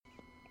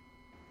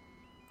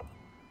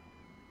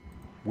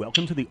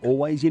Welcome to the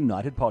Always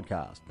United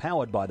podcast,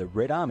 powered by the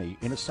Red Army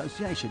in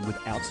association with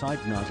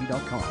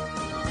Outside90.com.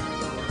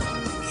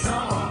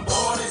 Come on,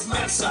 boys,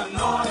 make some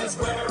noise.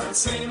 We're a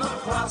team of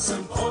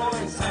crossing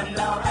boys, and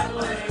our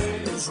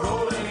Adelaide is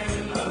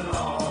rolling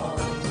along.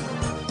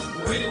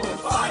 We will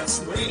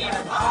fight, we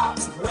have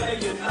heart, we're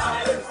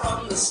united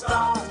from the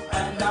start,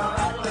 and our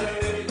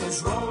Adelaide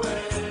is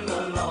rolling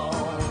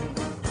along.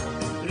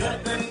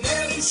 Let the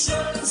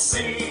nation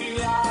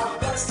see our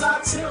best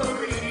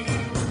artillery.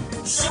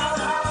 Shout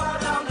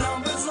out our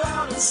numbers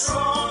loud and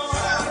strong.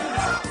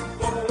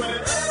 For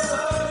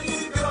wherever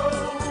you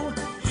go,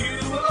 you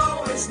will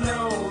always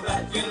know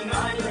that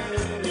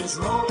United is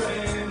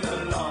rolling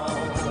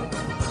along.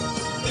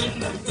 In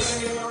the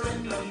day or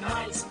in the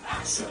night,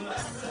 action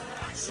left and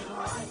action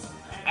right.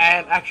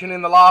 And action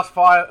in the last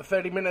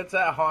 30 minutes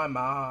at High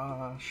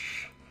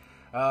Marsh.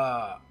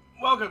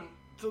 Welcome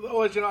to the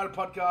Always United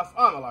podcast.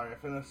 I'm Ilaria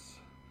Finnis.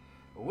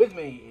 With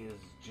me is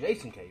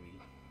Jason KB.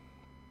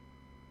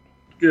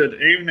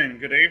 Good evening.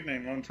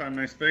 Long time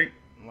no speak.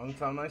 Long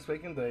time no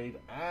speak indeed.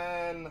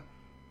 And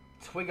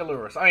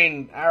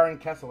Aaron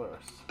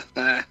Castellaris.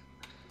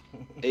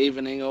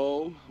 Evening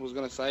all. I was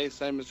going to say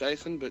same as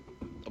Jason, but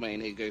I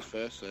mean he goes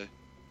first, so.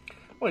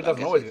 Well, he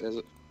doesn't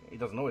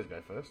always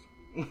go first.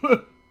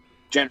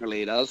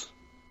 Generally he does.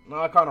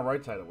 No, I kind of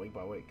rotate it week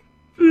by week.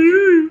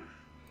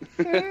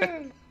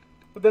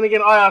 But then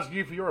again, I asked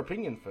you for your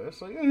opinion first,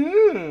 so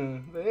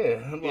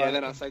there. Yeah,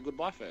 then I say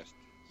goodbye first.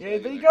 So, yeah,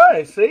 there you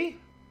go. See.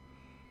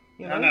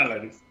 You know? I know,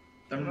 ladies.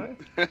 Don't want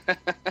a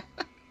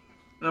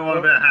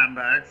bit of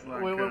handbags.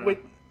 Like, we're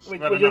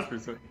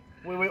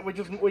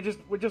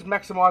just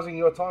maximising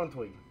your time,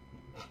 Tweed.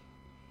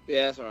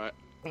 Yeah, that's all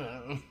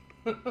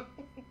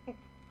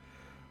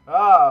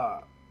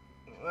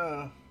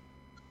right.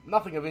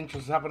 Nothing of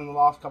interest has happened in the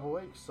last couple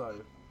of weeks, so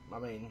I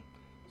mean,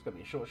 it's going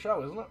to be a short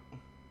show, isn't it?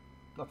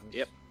 Nothing's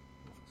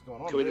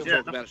going on. Can we just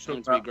talk about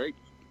Sean to be Greek?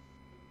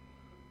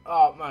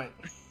 Oh, mate.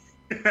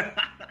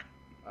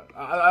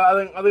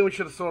 I think we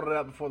should have sorted it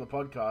out before the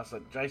podcast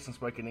that Jason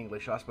spoke in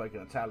English, I spoke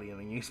in Italian,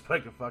 and you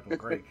spoke in fucking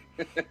Greek.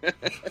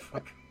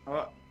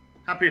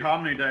 Happy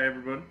Harmony Day,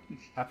 everybody.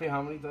 Happy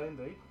Harmony Day,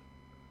 indeed.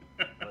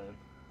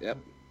 Yep.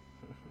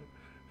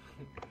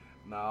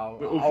 No.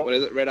 What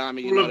is it? Red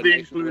Army United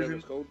Nations, whatever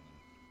it's called.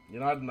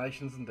 United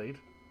Nations, indeed.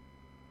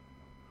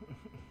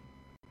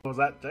 What was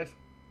that, Jason?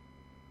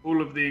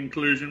 All of the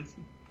inclusions.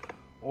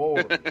 All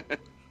of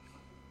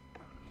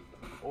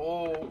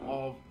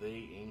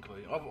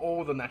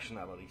all the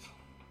nationalities.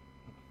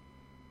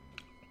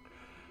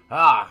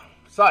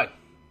 So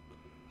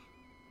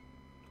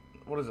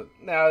what is it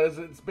now?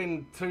 It's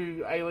been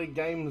 2 A-League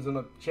games and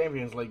a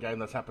Champions League game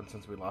that's happened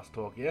since we last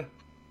talked. Yeah.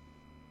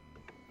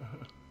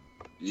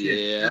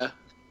 Yeah.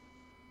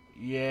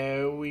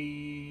 Yeah.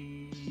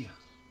 When's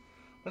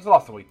the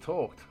last time we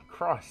talked?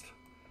 Christ.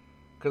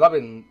 Because for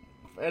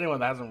anyone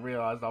that hasn't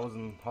realised, I was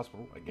in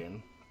hospital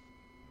again.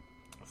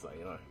 So,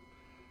 you know.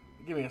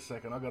 Give me a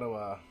second, I've got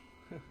to,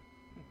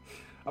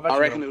 I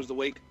reckon it was the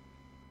week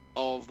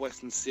of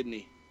Western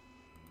Sydney.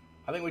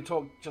 I think we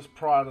talked just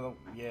prior to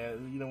you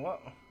know what?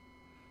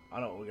 I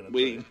know what we're going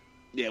to do.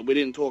 Yeah, we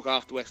didn't talk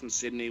after Western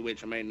Sydney,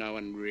 which, I mean, no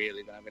one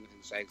really didn't have anything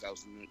to say because I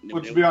was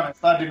Well, to be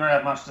honest, I didn't really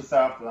have much to say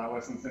after that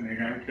Western Sydney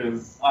game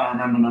because I don't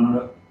remember none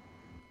of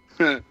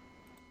it.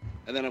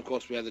 And then, of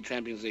course, we had the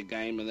Champions League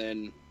game, and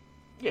then...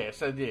 Yeah,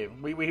 so, yeah,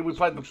 we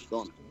played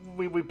the...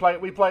 We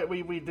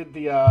did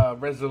the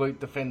resolute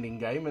defending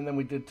game, and then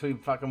we did 2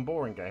 fucking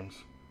boring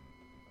games.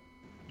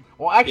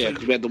 Well, actually, yeah,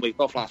 because we had the week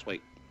off last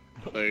week.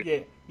 So.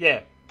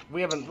 Yeah,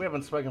 we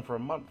haven't spoken for a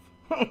month.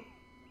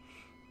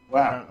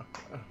 Wow.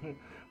 We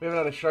haven't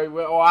had a show.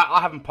 Well,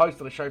 I haven't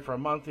posted a show for a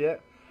month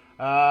yet.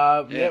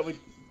 The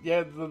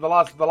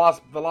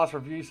last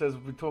review says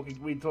we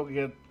talk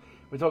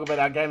about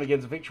our game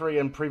against Victory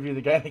and preview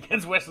the game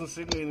against Western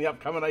Sydney in the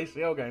upcoming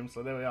ACL game.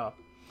 So there we are.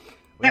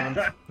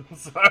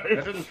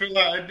 It didn't feel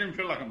like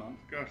a month.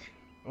 Gosh.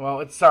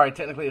 Well,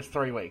 technically it's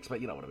 3 weeks, but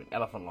you know what I mean.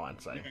 Elephant line,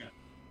 so.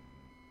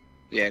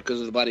 Yeah,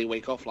 because of the bloody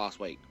week off last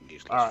week.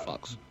 Useless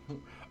fucks.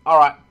 All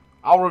right,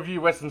 I'll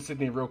review Western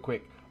Sydney real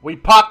quick. We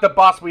parked the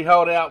bus, we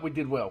held out, we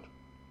did well.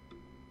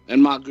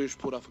 And Margouche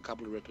put off a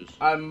couple of rippers.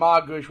 And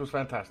Margouche was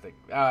fantastic.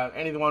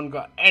 Anyone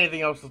got anything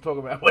else to talk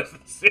about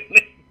Western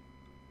Sydney?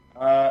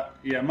 Yeah,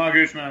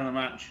 Margouche man of the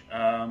match.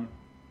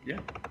 Yeah.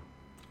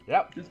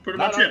 Yep. That's pretty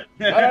much it.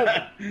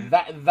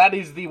 That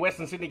is the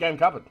Western Sydney game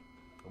covered.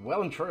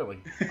 Well and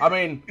truly. I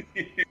mean,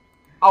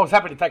 I was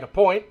happy to take a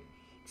point.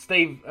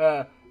 Steve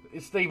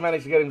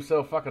managed to get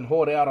himself fucking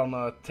whored out on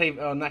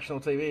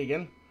national TV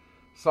again.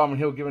 Simon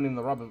Hill giving him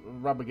the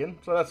rub again.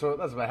 So that's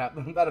about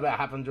happened. That about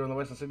happened during the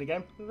Western Sydney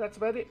game. That's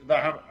about it.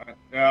 Oh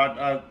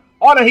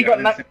no, he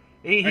got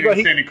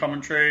any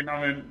commentary.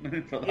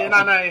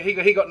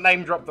 He got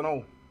name dropped and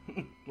all.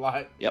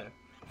 Like, yep.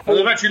 Oh,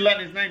 they've actually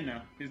let his name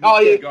now. He's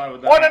the guy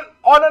with that.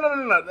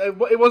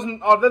 No. It wasn't.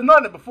 Oh, they've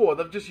known it before.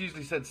 They've just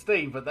usually said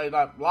Steve, but they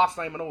like last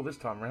name and all this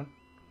time around.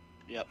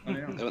 Yep. They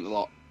went a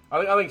lot.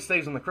 I think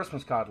Steve's on the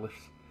Christmas card list.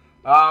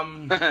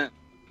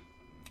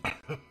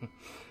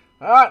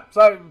 Alright,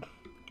 so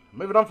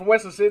moving on from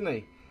Western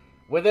Sydney.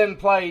 We then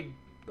played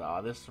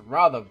this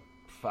rather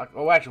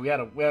actually we had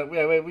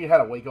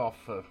a week off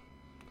for,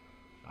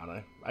 I don't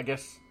know, I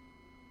guess.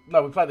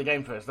 No, we played the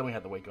game first, then we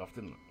had the week off,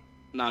 didn't we?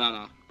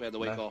 No. We had the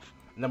week off.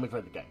 And then we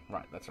played the game.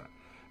 Right, that's right.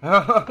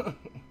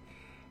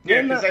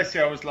 Yeah, because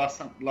ACL was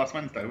last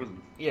Wednesday, wasn't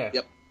it? Yeah.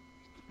 Yep.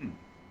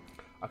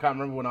 I can't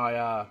remember when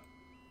I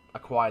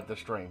acquired the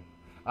stream.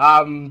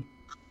 When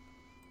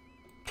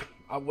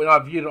I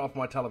viewed it off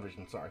my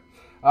television, sorry.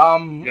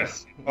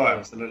 Yes. Oh,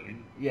 absolutely.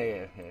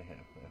 Yeah.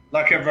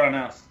 Like everyone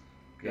else.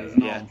 Because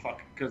no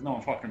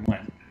one fucking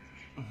went.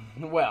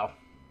 Well,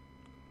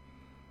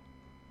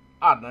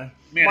 I don't know.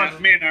 Me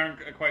and Aaron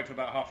equate to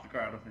about half the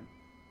crowd, I think.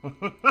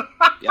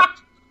 Yep.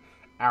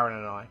 Aaron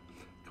and I.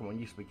 Come on,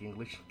 you speak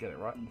English. Get it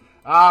right.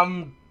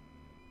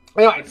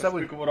 Anyway, so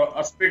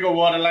I speak a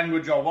water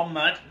language I want,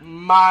 mate.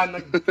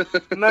 Man,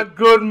 not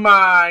good,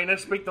 man. I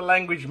speak the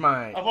language,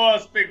 man. If I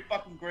speak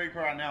fucking Greek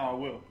right now, I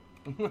will.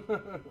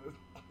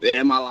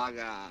 Yeah,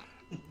 Malaga.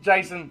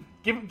 Jason,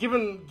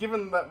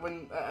 given that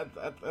when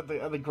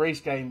at the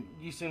Greece game,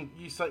 you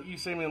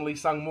seemingly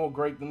sung more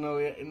Greek than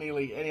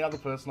nearly any other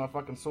person I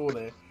fucking saw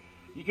there,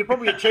 you could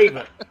probably achieve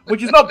it,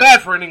 which is not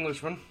bad for an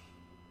Englishman.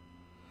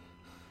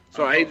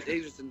 Sorry,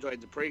 he just enjoyed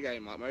the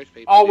pre-game like most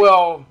people. Oh,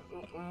 well,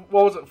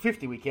 what was it,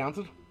 50 we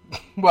counted?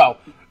 Well,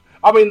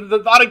 I mean,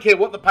 I don't care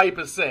what the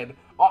papers said.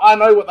 I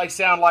know what they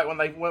sound like when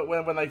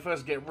they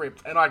first get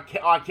ripped, and I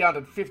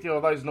counted 50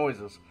 of those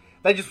noises.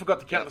 They just forgot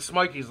to count the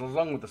Smokies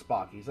along with the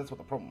Sparkies. That's what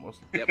the problem was.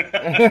 Yep.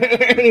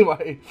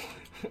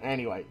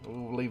 Anyway,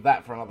 we'll leave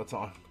that for another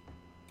time.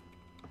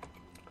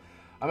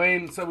 I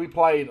mean, so we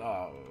played...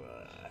 God.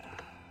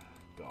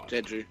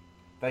 Jeju.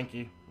 Thank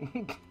you.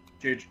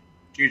 GG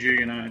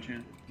United, yeah.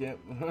 Yep.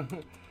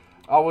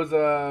 I was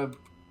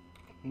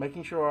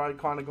making sure I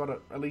kind of got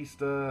it at least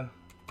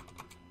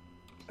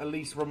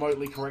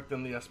remotely correct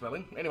in the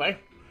spelling. Anyway,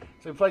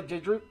 so we played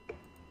Jeju.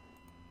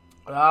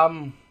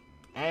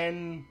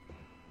 And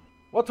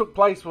what took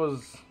place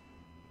was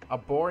a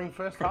boring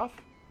first half.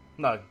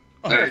 No,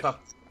 first half.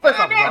 First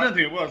half. I don't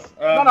think it was.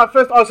 No.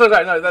 First. Oh,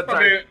 sorry. No, that's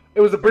probably, right.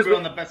 It was the Brisbane.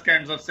 One of the best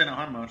games I've seen at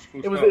home match.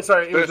 It was.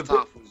 Sorry. It was First the.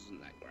 half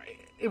wasn't that great.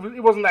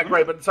 It wasn't that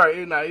great, but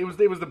sorry, no, it was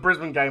the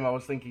Brisbane game. I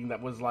was thinking that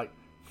was like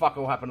fuck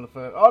all happened in the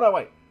first. Oh no,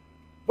 wait.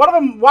 One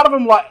of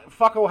them like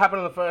fuck all happened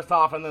in the first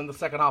half, and then the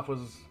second half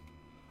was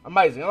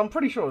amazing. And I'm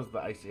pretty sure it was the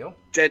ACL.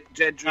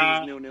 Jeju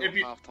was 0-0 at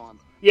half time.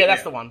 Yeah,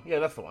 that's the one. Yeah,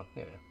 that's the one.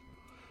 Yeah.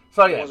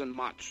 So yeah, It wasn't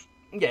much.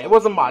 Yeah, it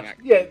wasn't much.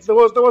 Yeah, there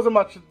wasn't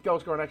much goal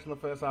scoring action in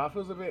the first half. It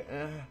was a bit,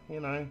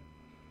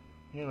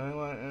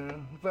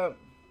 but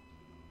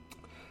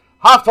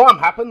half time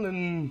happened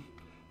and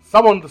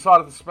someone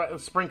decided to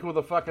sprinkle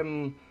the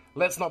fucking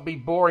let's not be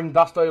boring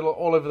dust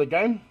all over the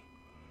game.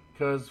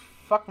 Because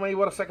fuck me,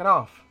 what a second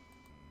half.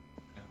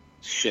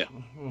 Shit.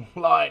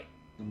 Like,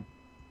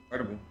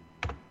 incredible.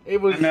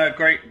 It was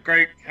great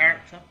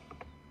character.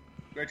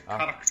 Great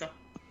character.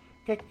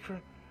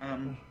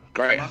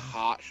 Great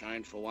heart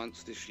shown for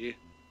once this year.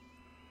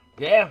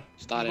 Yeah.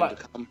 Starting to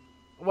come.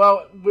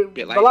 Well,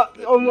 bit late.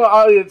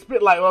 It's a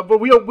bit late, but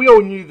we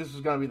all knew this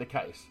was going to be the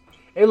case.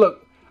 Hey,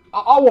 look,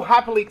 I will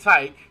happily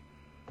take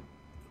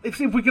if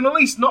we can at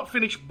least not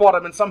finish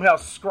bottom and somehow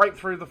scrape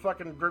through the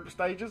fucking group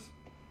stages.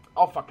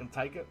 I'll fucking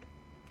take it.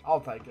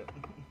 I'll take it.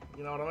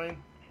 You know what I mean?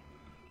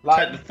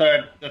 Like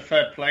take the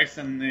third place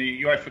in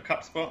the UEFA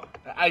Cup spot.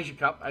 Asia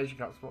Cup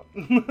spot.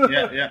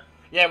 Yeah.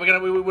 Yeah, we're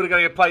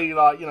gonna play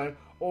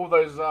all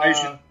those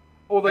Asian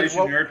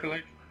Europa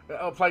League.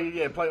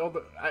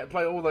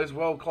 Play all those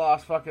world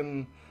class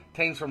fucking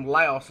teams from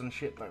Laos and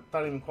shit that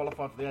don't even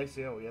qualify for the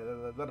ACL. Yeah,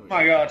 that'll be.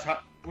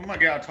 We might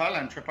get our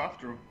Thailand trip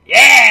after all.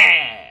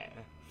 Yeah.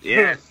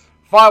 Yes.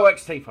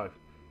 Fireworks tifo.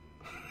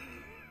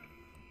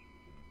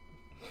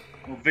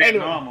 Or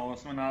Vietnam or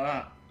something like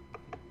that.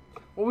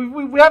 Well,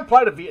 we have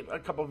played a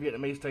couple of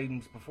Vietnamese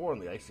teams before in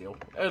the ACL,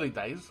 early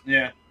days.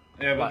 Yeah,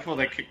 but before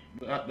they kicked,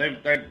 you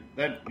don't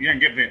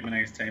get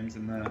Vietnamese teams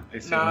in the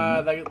ACL.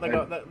 No,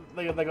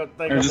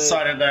 they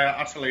decided they're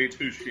utterly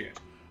too shit.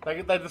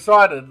 They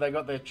decided they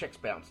got their checks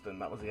bounced, and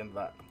that was the end of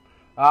that.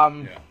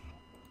 Yeah.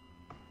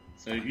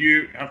 So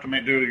you have to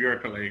make do with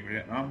Europa League,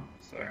 Vietnam.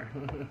 So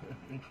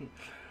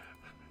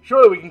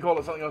surely we can call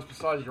it something else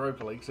besides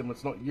Europa League, since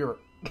it's not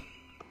Europe.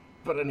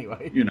 But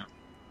anyway,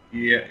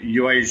 yeah,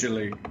 Eurasia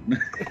League.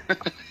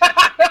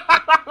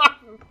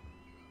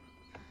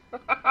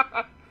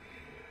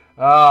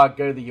 Go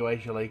to the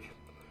Eurasia League.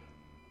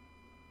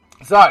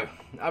 So,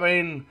 I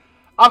mean,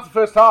 after the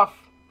first half,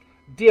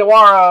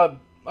 Diawara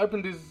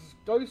opened his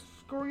goal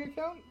scoring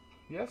account.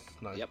 Yes?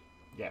 No. Yep.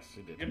 Yes,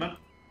 he did. Yeah, man.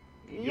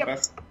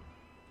 Yep.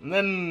 And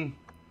then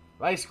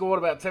they scored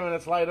about 10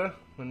 minutes later,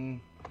 and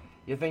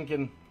you're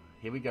thinking,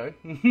 here we go.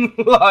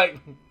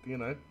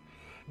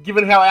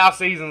 Given how our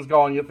season's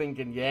gone, you're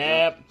thinking,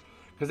 yep.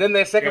 Because then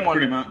their second one...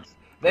 Pretty much.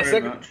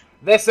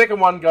 Their second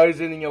one goes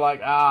in, and you're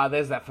like,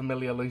 there's that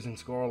familiar losing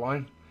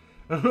scoreline.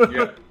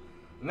 Yeah.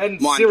 And then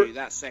Mind you,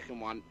 that second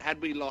one, had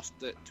we lost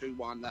it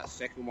 2-1, that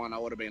second one, I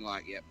would have been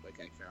like, yep,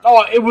 okay, fair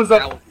enough. It was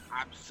that was an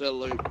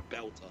absolute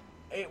belter.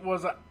 It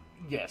was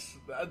yes.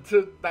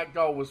 That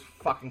goal was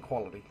fucking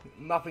quality.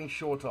 Nothing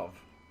short of.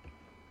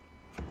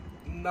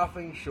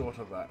 Nothing short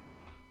of that.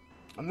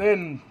 And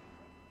then,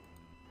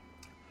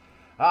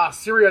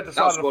 Syria That was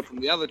decided. scored from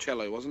the other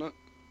cello, wasn't it?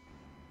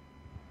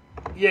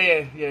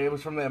 Yeah. It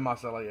was from there,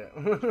 Marcelo.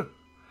 Yeah,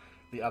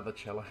 the other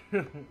cello.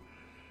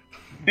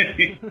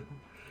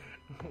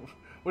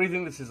 What do you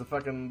think this is? The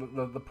fucking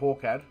the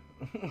pork ad?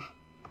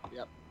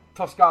 Yep.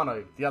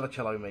 Toscano, the other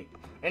cello meat.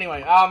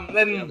 Anyway,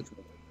 then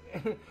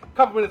a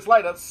couple minutes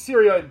later,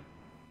 Sirio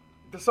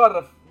decided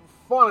to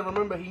finally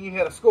remember he knew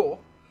how to score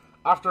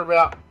after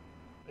about,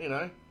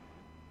 over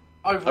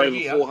a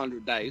year.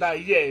 400 days.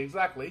 Yeah,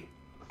 exactly.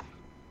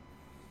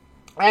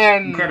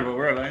 And Incredible,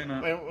 really, isn't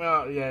it?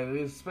 well, yeah, it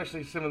is,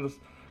 especially some of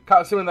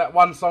that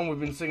one song we've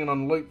been singing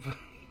on loop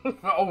for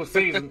all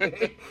season.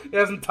 It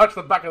hasn't touched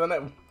the back of the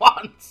net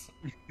once.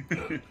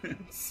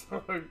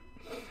 So,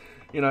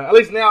 at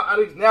least now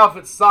if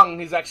it's sung,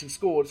 he's actually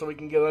scored, so we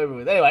can get it over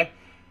with. Anyway,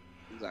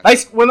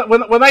 Exactly.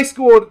 when they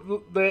scored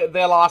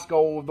their last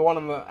goal, the one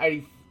in the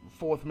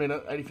 85th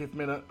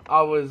minute,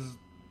 I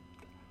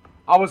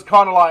was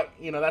kind of like,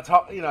 that's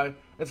how,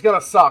 it's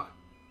gonna suck,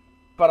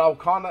 but I'll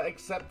kind of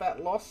accept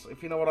that loss,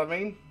 if you know what I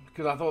mean,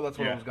 because I thought that's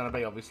what it was gonna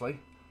be, obviously.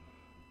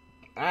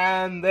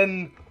 And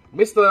then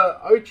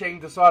Mr.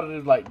 Ocheng decided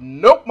to like,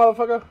 nope,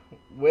 motherfucker,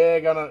 we're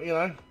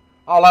gonna,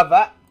 I'll have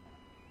that.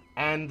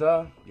 And,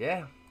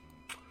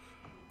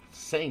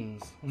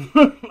 scenes.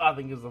 I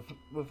think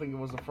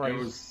was the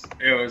phrase.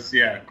 It was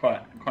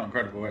quite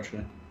incredible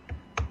actually.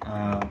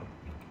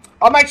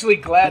 I'm actually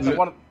glad that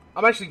one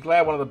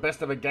of the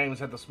best ever games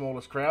had the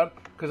smallest crowd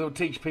because it would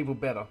teach people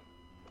better.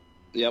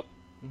 Yep.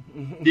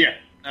 Yeah,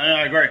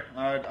 I agree.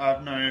 I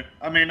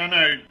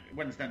know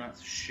Wednesday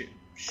night's a shit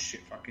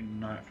fucking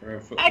night for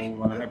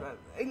football.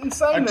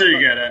 Insane. I do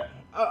get it.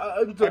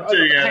 I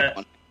do get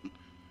it.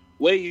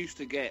 We used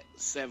to get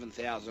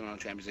 7,000 on a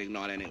Champions League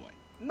night anyway.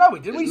 No, we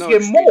didn't. We There's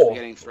used to no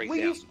get excuse for more.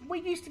 getting 3,000.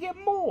 We used to get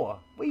more.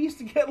 We used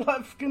to get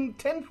like fucking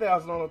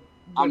 10,000 on a.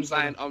 I'm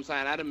saying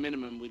at a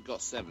minimum we've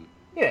got 7.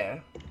 Yeah.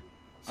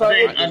 So I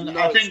think. there's no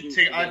I think. excuse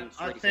for getting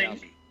I 3,000.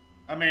 think.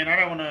 I mean, I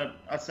don't want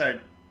to.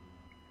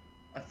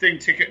 I think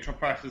ticket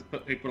prices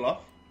put people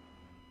off.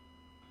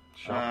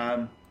 Sure.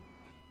 I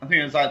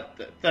think it's like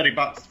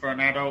 $30 for an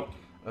adult.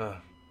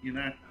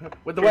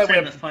 With the for way a team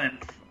we're that's playing,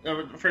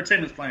 for a team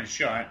that's playing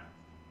shite.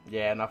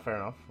 yeah, not fair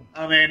enough.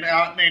 I mean,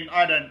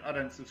 I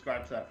don't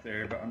subscribe to that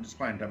theory, but I'm just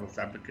playing devil's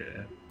advocate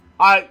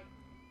here.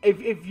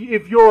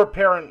 If you're a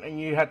parent and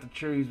you had to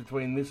choose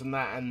between this and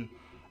that, and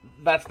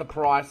that's the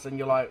price, and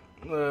you're like,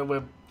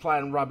 we're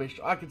playing rubbish,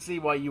 I could see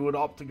why you would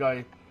opt to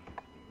go,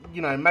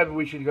 maybe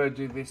we should go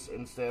do this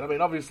instead. I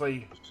mean,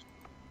 obviously,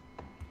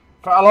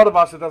 for a lot of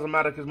us, it doesn't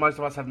matter because most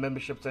of us have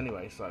memberships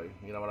anyway, so,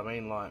 you know what I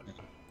mean? Like,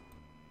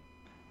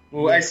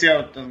 Well,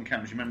 ACL doesn't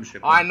count as your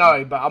membership. I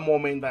know, but I more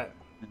mean that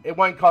it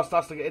won't cost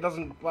us to get,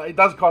 it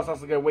does cost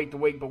us to go week to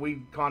week, but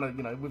we kind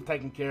of, we've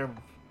taken care of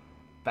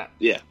that.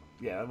 Yeah.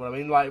 Yeah, what I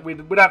mean, like, we'd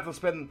have to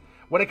spend,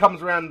 when it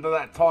comes around to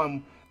that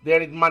time, the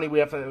only money we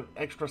have to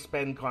extra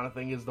spend kind of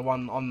thing is the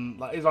one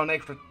on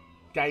extra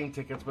game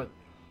tickets, but,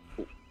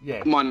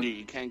 yeah. Mind you,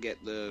 you could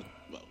get the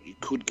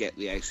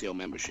ACL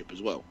membership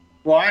as well.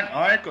 Well,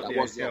 I got That the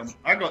was the ACL. option.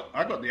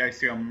 I got the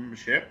ACL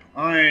membership.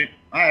 I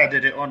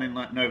added it on in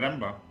like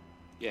November.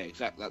 Yeah,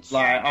 exactly. That's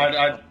Like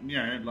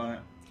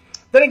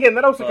Then again,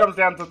 that also comes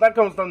down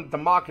to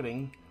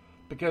marketing,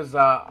 because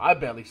I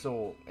barely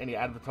saw any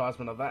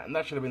advertisement of that, and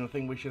that should have been the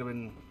thing we should have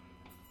been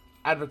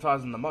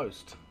advertising the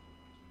most.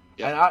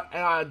 Yeah.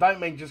 And I don't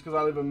mean just because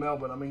I live in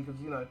Melbourne. I mean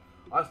because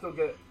I still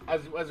get,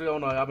 as we all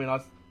know. I mean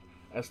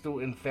I'm still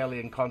fairly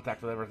in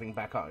contact with everything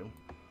back home,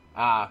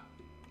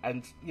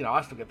 and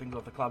I still get things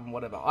off the club and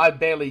whatever. I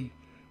barely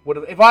would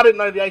have, if I didn't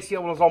know the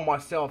ACL was on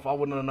myself, I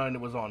wouldn't have known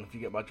it was on. If you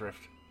get my drift.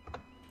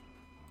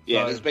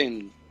 Yeah, So- there's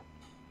been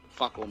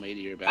fuck all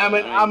media about I it.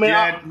 mean,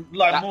 yeah,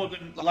 like that- more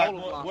than the like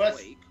whole of last worse.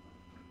 week.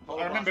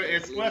 I remember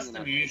it's worse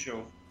than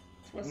usual.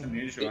 It's worse than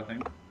usual, I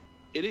think.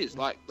 It is.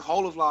 Like, the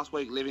whole of last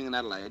week living in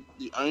Adelaide,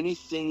 the only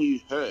thing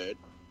you heard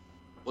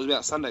was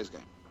about Sunday's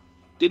game.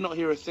 Did not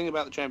hear a thing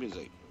about the Champions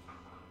League.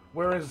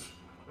 Whereas,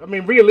 I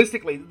mean,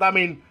 realistically,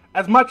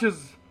 as much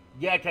as,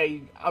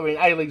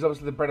 A-League's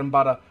obviously the bread and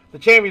butter. The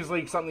Champions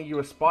League's something you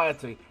aspire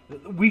to.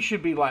 We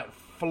should be,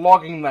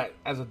 flogging that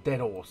as a dead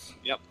horse.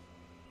 Yep.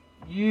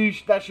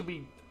 That should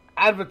be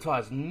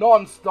advertised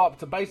non-stop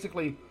to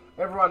basically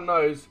everyone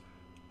knows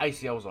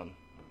ACL's on.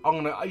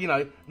 I'm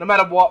gonna, no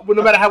matter what,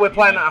 no matter how we're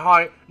playing at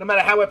home,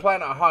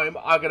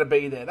 I'm gonna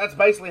be there. That's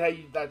basically how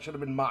that should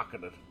have been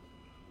marketed.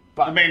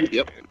 But I mean,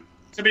 Yep.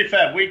 to be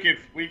fair, we give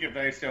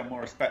ACL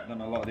more respect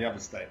than a lot of the other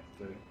states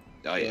do.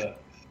 Oh, yeah.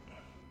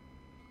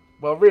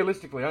 well,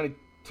 realistically, only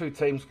 2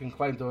 teams can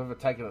claim to have ever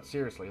taken it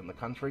seriously in the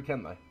country,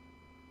 can they?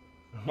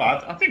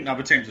 Well, I think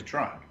other teams are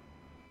trying.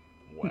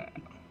 Wow.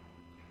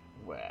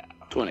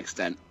 To an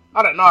extent.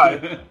 I don't know.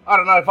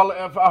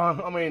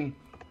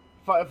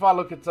 If I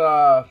look at,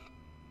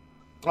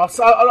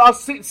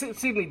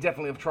 Sydney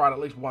definitely have tried at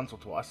least once or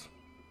twice.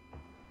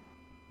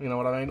 You know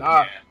what I mean?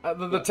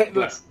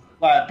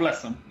 Like,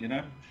 bless them, you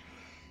know.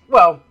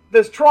 Well,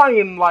 there's trying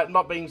and like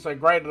not being so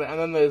great at it, and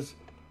then there's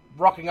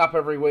rocking up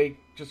every week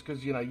just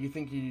because you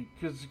think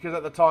because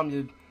at the time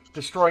you're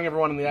destroying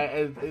everyone in the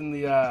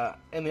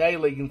A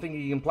League and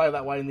thinking you can play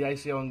that way in the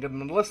ACL and getting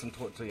them to listen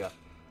to it to you,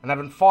 and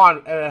having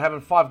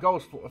 5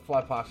 goals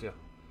fly past you,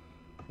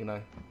 you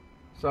know.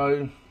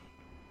 So,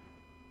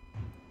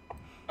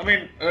 I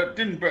mean,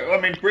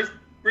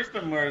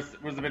 Brisbane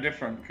was a bit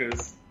different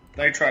because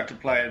they tried to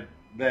play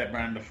their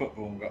brand of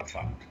football and got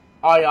fucked.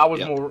 I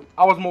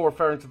was more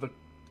referring to the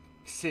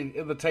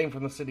team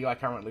from the city I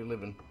currently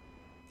live in.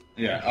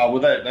 Yeah. Oh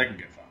well, they can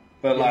get fucked.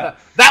 But like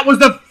that was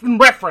the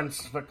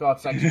reference, for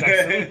God's sake,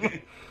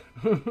 Jackson.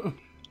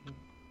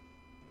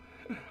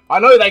 I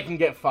know they can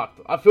get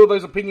fucked. I feel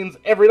those opinions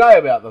every day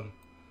about them.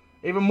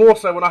 Even more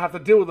so when I have to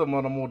deal with them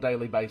on a more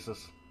daily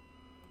basis.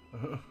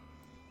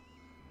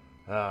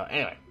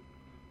 Anyway.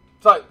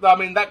 So, I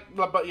mean,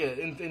 but yeah,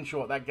 in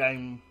short, that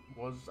game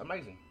was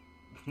amazing.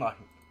 Like,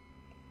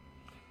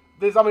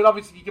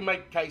 obviously you can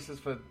make cases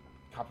for a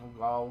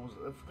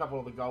couple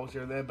of the goals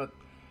here and there, but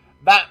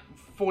that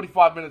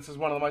 45 minutes is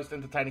one of the most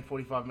entertaining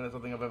 45 minutes I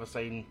think I've ever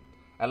seen,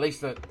 at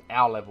least at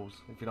our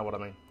levels, if you know what I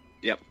mean.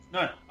 Yep.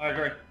 No, I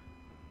agree.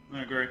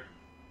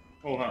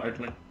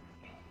 Wholeheartedly.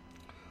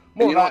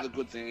 And you know what the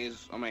good thing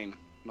is? I mean,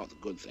 not the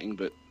good thing,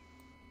 but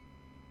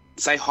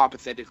say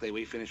hypothetically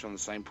we finish on the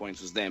same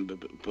points as them,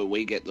 but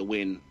we get the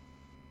win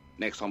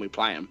next time we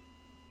play them,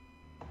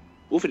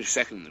 we'll finish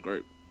second in the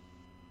group.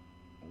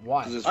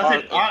 Why?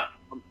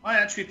 I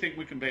actually think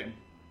we can beat them.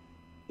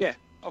 Yeah,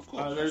 of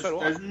course.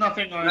 There's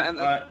nothing I'm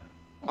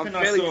sort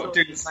fairly sure of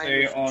didn't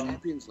see on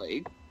Champions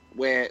League,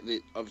 where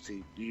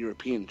obviously the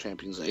European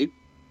Champions League,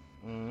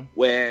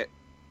 where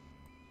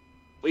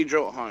we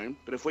draw at home,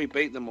 but if we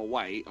beat them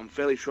away, I'm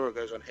fairly sure it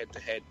goes on head to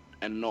head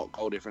and not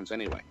goal difference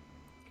anyway.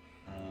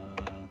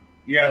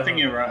 Yeah, I think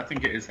you're right. I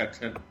think it is head to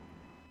head.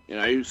 You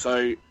know,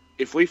 so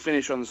if we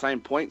finish on the same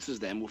points as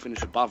them, we'll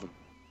finish above them.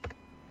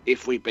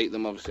 If we beat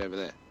them, obviously, over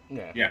there.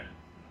 Yeah.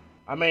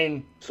 I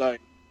mean... So,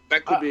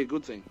 that could be a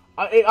good thing.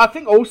 I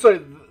think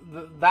also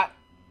that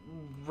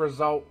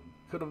result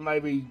could have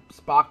maybe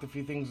sparked a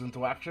few things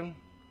into action.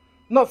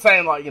 Not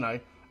saying, like, you know...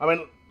 I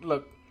mean,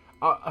 look,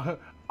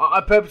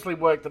 I purposely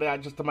worked it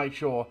out just to make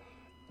sure.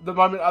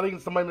 I think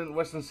it's the moment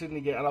Western Sydney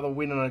get another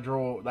win and a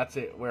draw, that's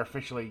it. We're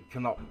officially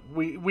cannot...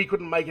 We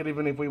couldn't make it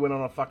even if we went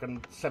on a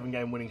fucking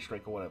 7-game winning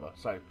streak or whatever.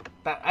 So,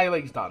 that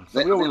A-League's done. So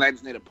they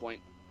just need a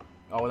point.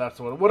 Oh, that's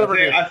whatever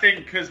it is. I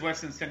think because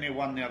Western Sydney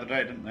won the other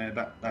day, didn't they?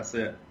 That's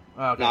it.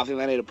 Oh, okay. No, I think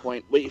they need a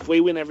point. If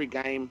we win every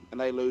game and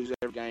they lose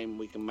every game,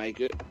 we can make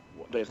it.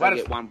 But if they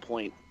get 1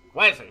 point...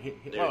 Wait a second.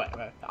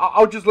 Wait.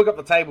 I'll just look up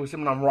the table,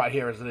 assuming I'm right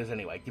here as it is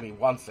anyway. Give me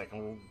 1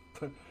 second.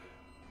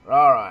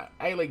 Alright,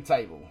 A-League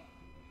table.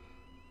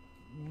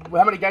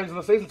 How many games in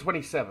the season?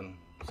 27.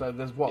 So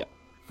there's what? Yep.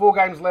 4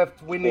 games left.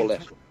 4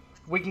 left.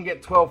 We can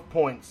get 12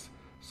 points.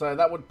 So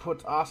that would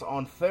put us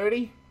on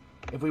 30.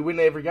 If we win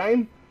every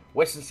game,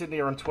 Western Sydney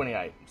are on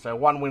 28. So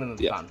 1 win and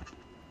it's done.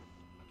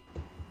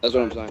 That's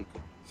what I'm saying.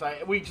 So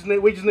we just need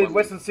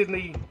Western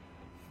Sydney,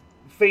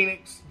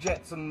 Phoenix,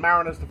 Jets, and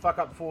Mariners to fuck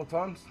up 4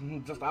 times.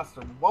 Just us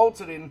to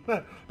waltz it in.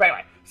 But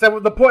anyway, so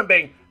the point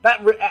being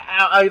that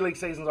our A-League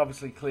season is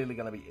obviously clearly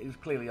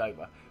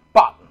over.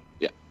 But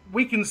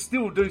we can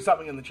still do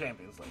something in the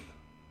Champions League.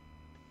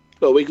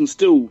 But we can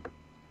still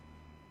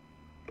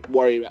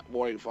worry about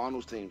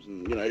finals teams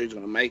and who's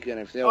going to make it and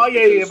everything else. Oh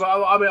yeah, but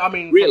I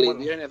mean, really,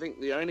 I think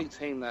the only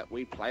team that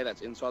we play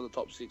that's inside the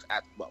top 6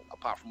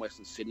 apart from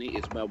Western Sydney,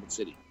 is Melbourne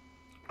City.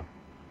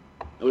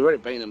 And we've already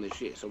beaten them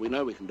this year, so we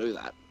know we can do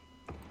that.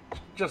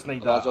 Just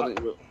need that. I think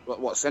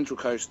Central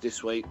Coast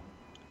this week.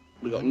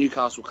 We got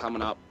Newcastle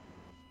coming up.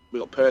 We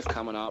got Perth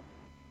coming up.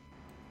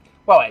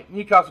 Well, wait,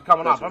 Newcastle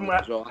coming up.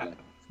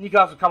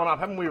 Newcastle coming up.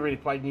 Haven't we already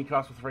played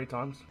Newcastle 3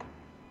 times?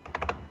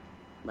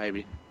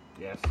 Maybe.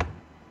 Yes.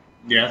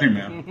 Yeah, I think we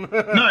have.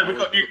 No, we've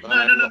got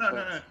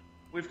No.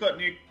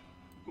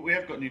 We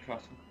have got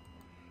Newcastle.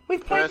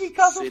 We've played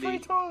Newcastle 3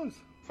 times.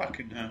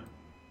 Fucking hell.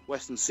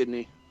 Western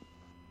Sydney.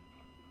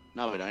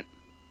 No, we don't.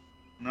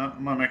 No,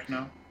 am I making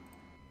out?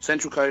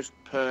 Central Coast,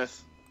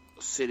 Perth,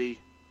 City.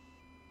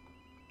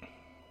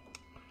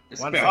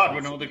 It's a bit hard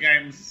when all the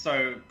games are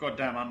so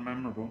goddamn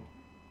unmemorable.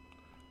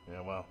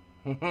 Yeah, well.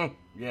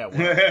 Yeah,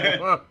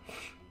 well.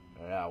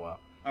 Yeah, well.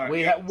 Right, we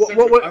here we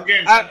are. Here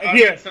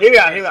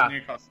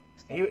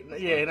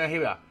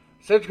we are.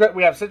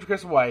 We have Central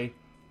Coast away,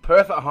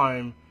 Perth at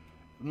home,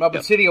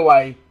 Melbourne City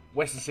away,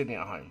 Western Sydney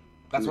at home.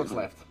 That's what's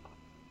left.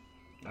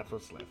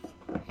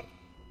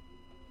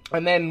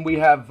 And then we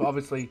have,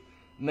 obviously,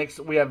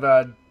 we have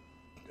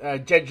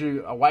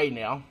Jeju away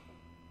now,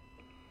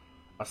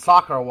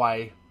 Osaka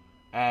away,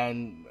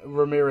 and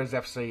Ramirez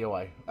FC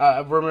away.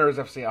 Ramirez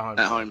FC at home.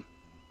 At home.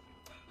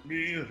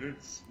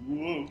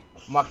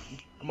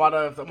 Might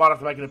have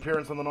to make an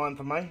appearance on the 9th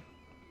of May.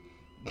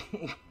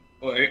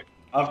 Wait,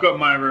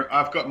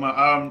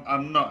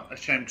 I'm not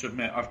ashamed to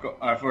admit,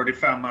 I've already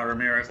found my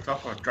Ramirez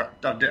top. I've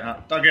dug it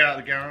out of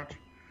the garage.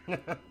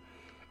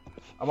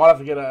 I might have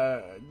to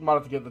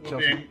get the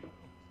Chelsea.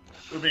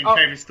 We'll be in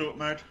Cavey Stalk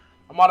mode.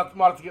 I might have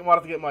to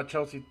get my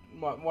Chelsea,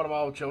 one of my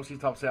old Chelsea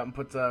tops out and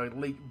put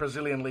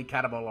Brazilian Lee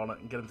Catamol on it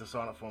and get him to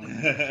sign it for me.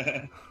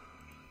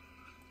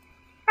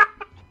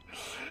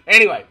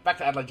 Anyway, back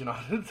to Adelaide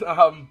United.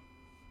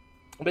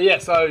 But yeah,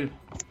 so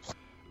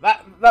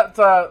that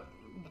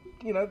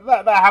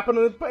happened,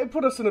 and it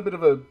put us in a bit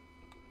of a,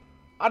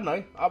 I don't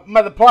know.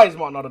 The players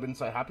might not have been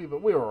so happy,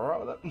 but we were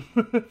alright with it.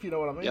 If you know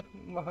what I mean. Yep.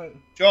 Like,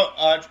 Joe,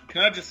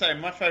 can I just say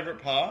my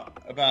favourite part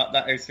about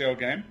that ACL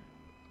game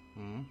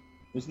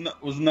was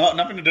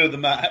nothing to do with the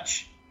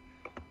match,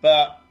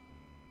 but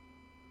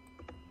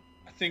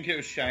I think it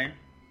was Shane.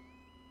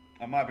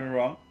 I might be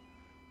wrong,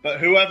 but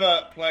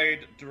whoever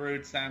played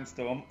Darude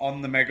Sandstorm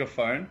on the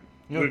megaphone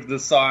with the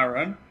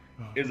siren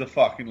is a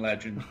fucking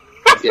legend.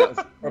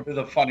 That's probably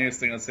the funniest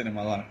thing I've seen in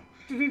my life.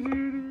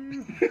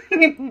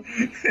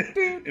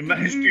 It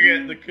managed to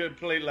get the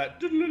complete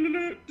like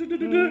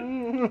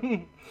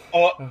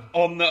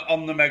on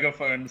the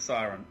megaphone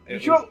siren.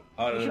 It was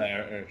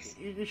hilarious.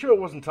 You sure it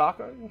wasn't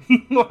Taco?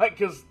 Like,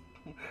 because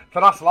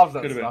Thanas loves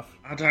that stuff.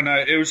 I don't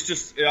know. It was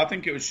just. I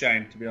think it was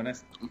Shane, to be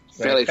honest.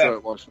 Fairly sure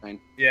it was Shane.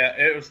 Yeah,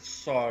 it was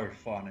so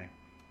funny.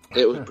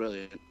 It was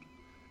brilliant.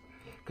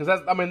 Because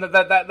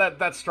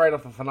that's straight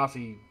off the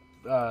Thanasi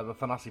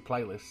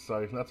playlist.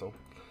 So that's all.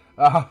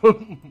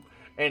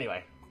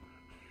 Anyway.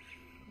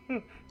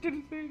 I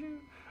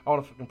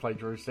want to fucking play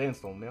Drew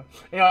Sandstorm now.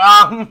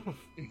 Anyway,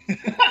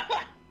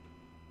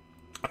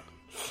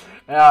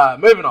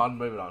 moving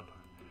on.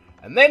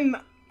 And then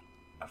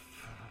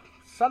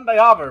Sunday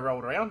Arvo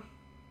rolled around,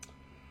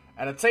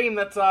 and a team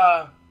that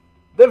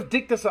they've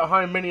dicked us at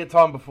home many a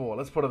time before.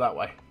 Let's put it that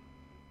way.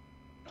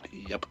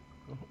 Yep.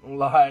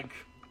 Like,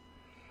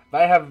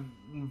 they have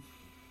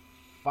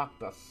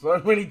fucked us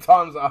so many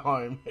times at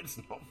home. It's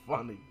not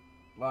funny.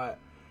 Like,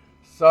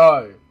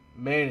 so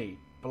many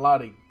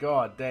bloody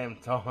goddamn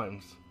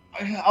times.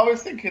 I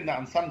was thinking that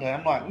on Sunday.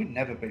 I'm like, we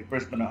never beat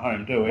Brisbane at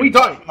home, do we? We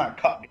don't.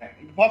 Apart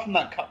from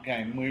that cup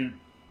game, we,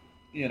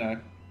 No,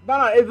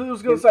 I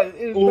was going to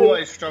say...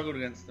 always struggled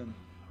against them.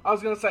 I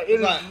was going to say... It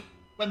was like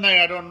when they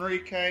had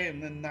Enrique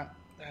and then that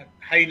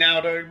Hey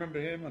Naldo, remember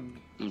him? And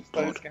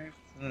those games?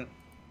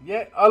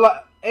 Yeah, I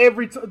like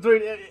every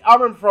dude. I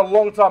remember for a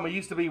long time it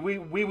used to be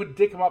we would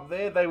dick them up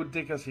there, they would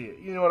dick us here.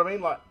 You know what I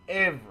mean? Like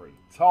every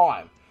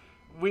time,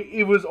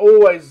 it was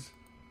always,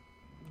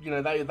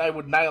 they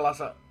would nail us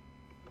at,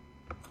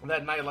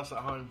 they'd nail us at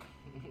home.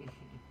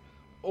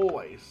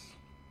 Always.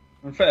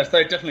 In fairness,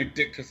 they definitely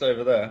dicked us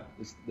over there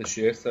this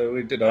year, so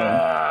we did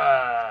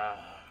our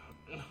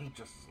own.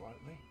 Just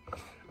slightly.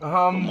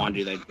 Mind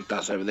you, they dicked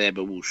us over there,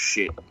 but well,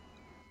 shit.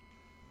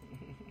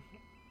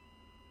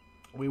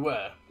 We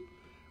were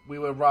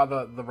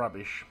rather the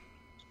rubbish,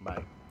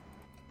 mate.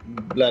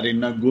 Bloody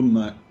no good,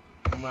 mate.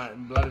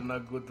 Mate, bloody no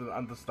good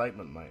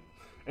understatement, mate.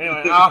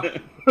 Anyway,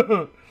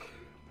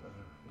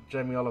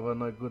 Jamie Oliver,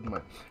 no good,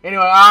 mate.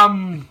 Anyway,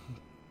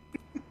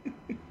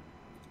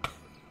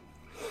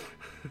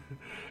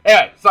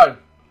 anyway, so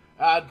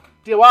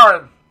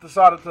Diawara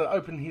decided to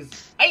open his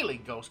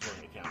A-League goal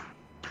scoring account.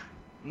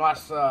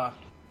 Nice.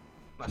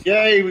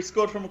 Yeah, we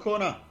scored from a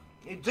corner.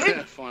 It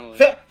did. Finally.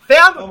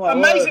 Found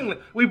amazingly.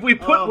 We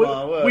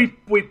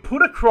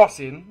put a cross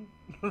in.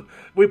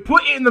 We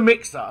put it in the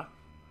mixer,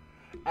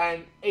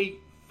 and he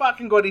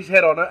fucking got his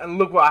head on it. And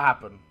look what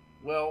happened.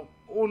 Well,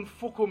 un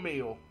fucking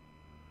meal.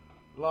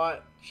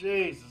 Like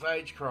Jesus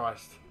H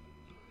Christ.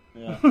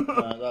 Yeah,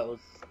 that was.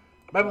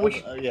 Maybe we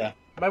should. Yeah.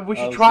 Maybe we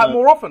should try it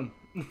more often.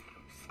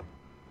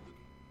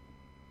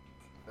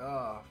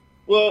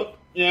 Well,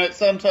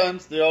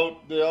 sometimes the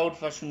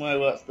old-fashioned way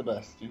works the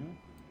best,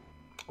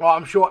 Well,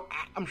 I'm sure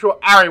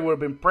Ari would have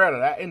been proud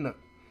of that, isn't it?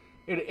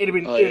 It'd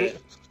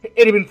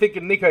have been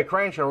thinking Nico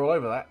Cranshaw all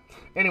over that.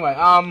 Anyway,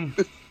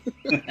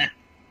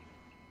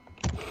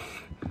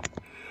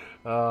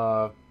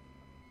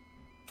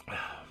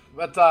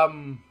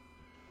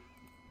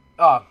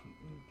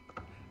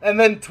 and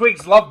then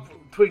Twig's love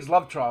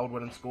child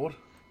went and scored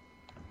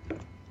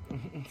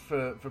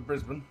for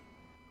Brisbane.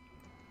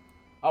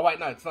 Oh wait,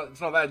 no, it's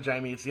not that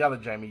Jamie. It's the other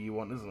Jamie you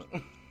want, isn't it?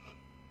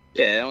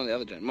 Yeah, on the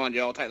other Jamie. Mind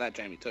you, I'll take that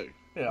Jamie too.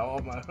 Yeah,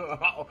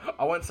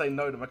 I won't say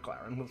no to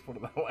McLaren. Let's put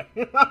it that way.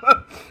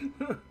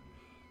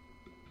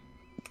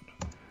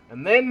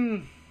 And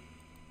then,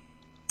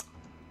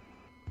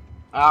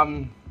 how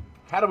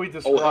do we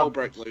describe? All hell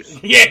broke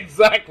loose. Yeah,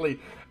 exactly.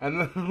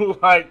 And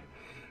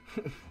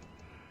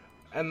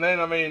then,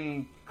 I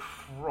mean,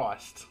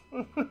 Christ.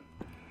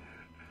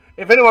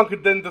 If anyone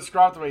could then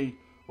describe to me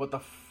what the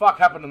fuck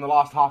happened in the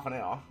last half an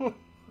hour.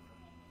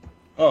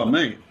 Oh,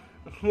 mate.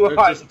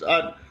 I'd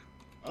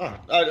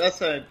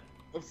say,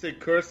 obviously,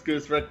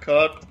 Kuriska's red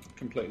card,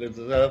 completely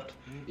deserved.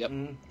 Yep.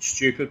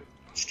 Stupid.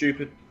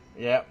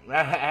 Yeah.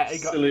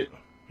 Silly.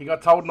 He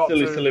got told not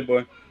to. Silly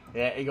boy.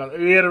 Yeah, he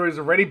was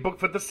already booked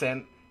for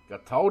dissent.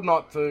 Got told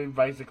not to,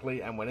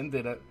 basically, and went and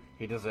did it.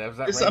 He deserves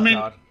that red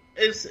card.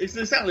 It's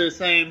exactly the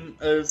same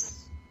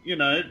as,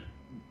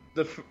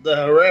 the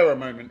Herrera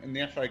moment in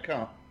the FA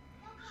Cup.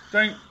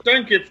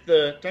 Don't give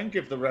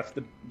the ref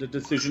the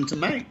decision to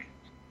make.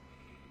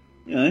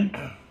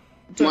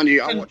 Mind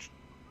you, I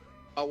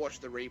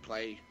watched the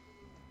replay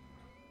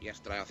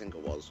yesterday, I think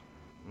it was.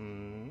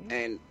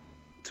 And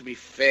to be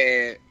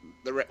fair,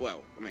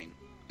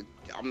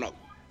 I'm not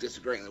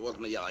disagreeing. It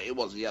wasn't a yellow. It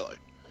was a yellow.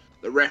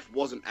 The ref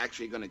wasn't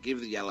actually going to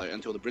give the yellow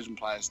until the Brisbane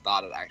players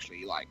started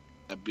actually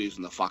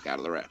abusing the fuck out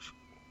of the ref.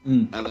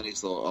 And then he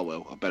thought, oh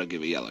well, I better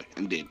give a yellow,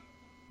 and did.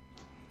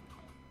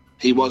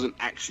 He wasn't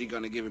actually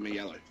going to give him a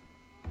yellow.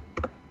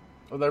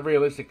 Although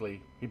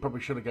realistically, he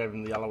probably should have gave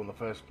him the yellow in the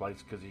first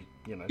place because he,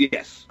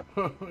 Yes.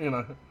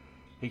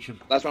 He should.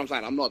 That's what I'm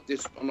saying. I'm not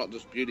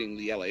disputing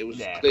the yellow. It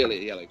was clearly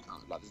a yellow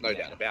card. There's no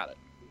doubt about it.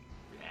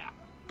 Yeah.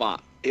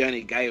 But he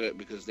only gave it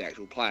because the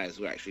actual players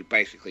were actually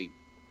basically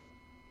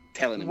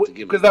telling him to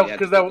give it. Because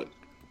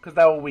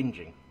they were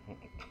whinging.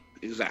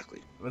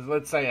 Exactly.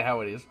 Let's say it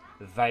how it is.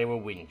 They were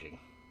whinging.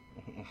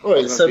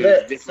 Right, so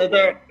they're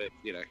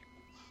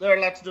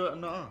allowed to do it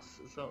and not us.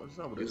 Is that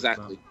what it is?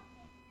 Exactly.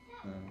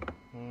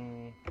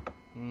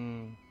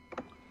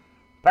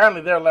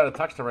 Apparently they're allowed to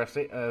touch the refs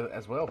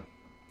as well.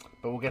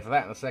 But we'll get to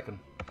that in a second.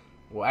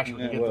 Well,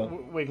 actually,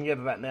 we can get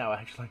to that now,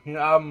 actually.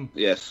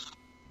 Yes.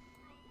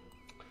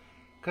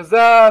 Because,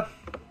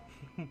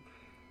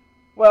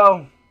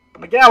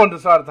 McGowan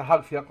decided to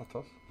hug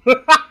Theoklitos.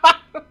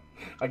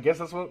 I guess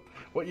that's what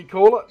you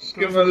call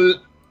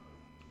it.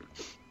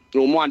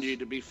 Well, mind you,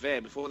 to be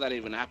fair, before that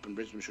even happened,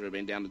 Brisbane should have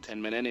been down to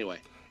 10 men anyway.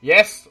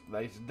 Yes,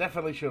 they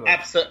definitely should have.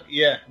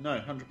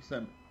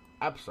 100%.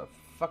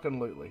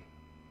 Absolutely.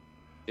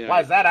 Why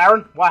is that,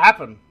 Aaron? What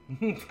happened?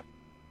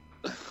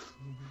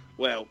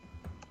 Well,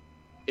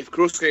 if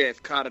Kruska gets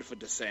carded for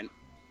dissent,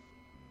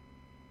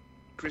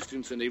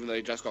 Christensen, even though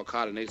he just got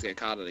carded, needs to get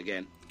carded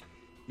again.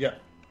 Yeah.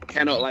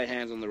 Cannot lay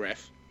hands on the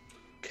ref.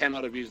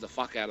 Cannot abuse the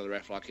fuck out of the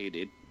ref like he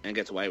did, and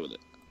gets away with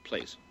it.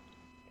 Please.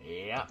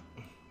 Yeah.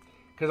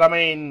 Because,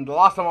 the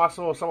last time I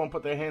saw someone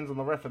put their hands on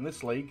the ref in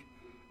this league,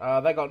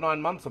 they got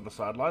 9 months on the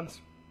sidelines.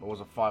 Or was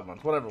it 5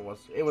 months? Whatever it was.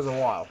 It was a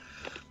while.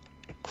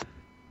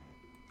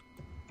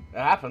 It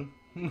happened.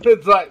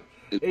 It's like...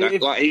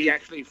 he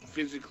actually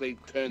physically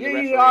turned the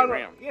referee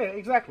around. Yeah,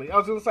 exactly. I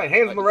was going to say,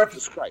 hands on the ref...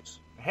 Disgrace.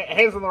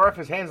 Hands on the ref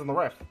is hands on the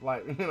ref.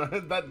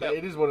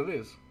 It is what it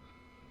is.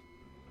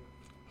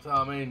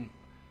 So,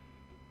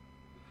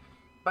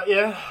 But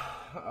yeah...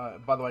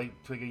 by the way,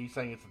 Twigger, you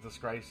saying it's a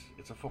disgrace.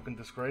 It's a fucking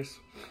disgrace.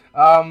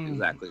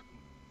 Exactly.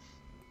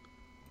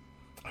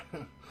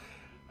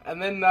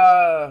 And then,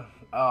 one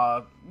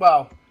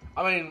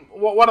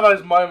of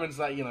those moments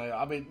that,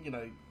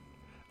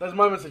 those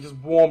moments that just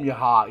warm your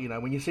heart,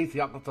 when you see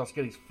Theoklitos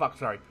get his fuck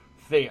him.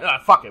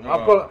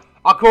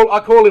 I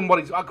call him what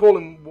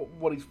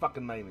his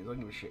fucking name is. I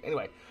don't give a shit.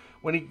 Anyway,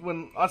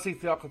 when I see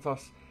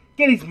Theoklitos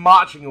get his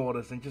marching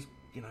orders and just,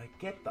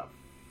 get the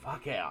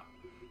fuck out.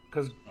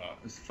 Because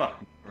it's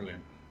fucking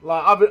brilliant.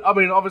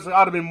 Obviously,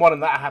 I'd have been wanting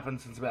that happen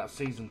since about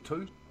season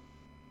 2.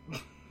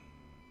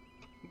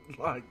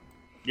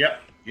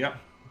 Yep. Yeah.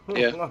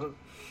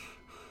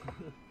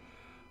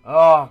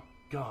 Oh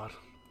God.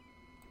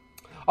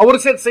 I would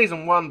have said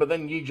season 1, but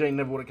then Eugene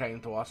never would have came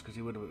to us because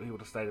he would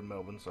have stayed in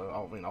Melbourne. So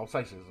I'll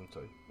say season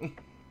 2.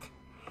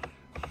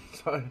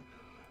 So,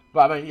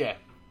 but yeah,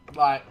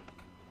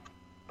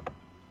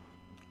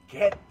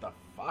 get the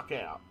fuck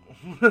out.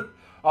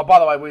 Oh, by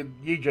the way,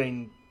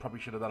 Eugene probably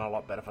should have done a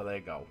lot better for their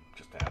goal.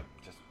 Just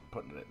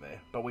putting it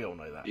there. But we all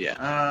know that.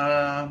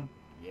 Yeah.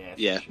 Yes.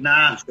 Yeah.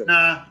 Nah,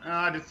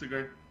 I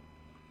disagree.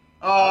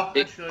 Oh,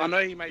 actually. I know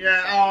he made.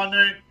 Yeah. Oh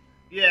no.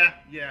 Yeah.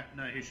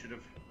 No, he should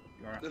have.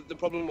 Right. The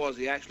problem was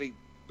he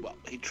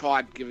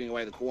tried giving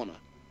away the corner,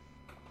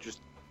 just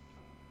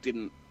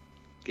didn't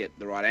get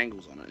the right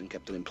angles on it and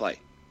kept it in play.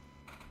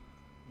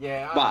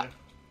 Yeah. But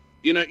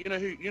you know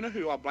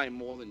who I blame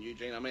more than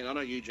Eugene. I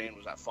know Eugene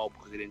was at fault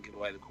because he didn't give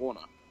away the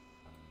corner,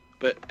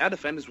 but our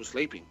defenders were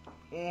sleeping.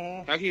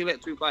 Mm-hmm. How can you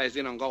let 2 players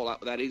in on goal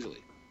that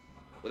easily,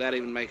 without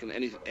even making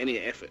any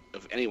effort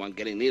of anyone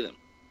getting near them?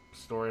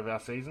 Story of our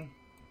season.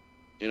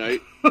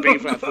 Being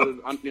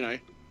flat-footed.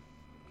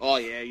 Oh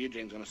yeah,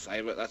 Eugene's gonna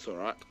save it. That's all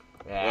right.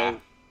 Yeah.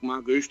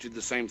 Well, Margouche did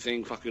the same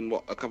thing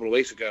a couple of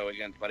weeks ago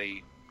against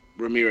buddy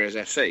Ramirez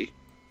FC,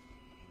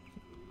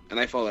 and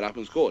they followed up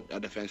and scored. Our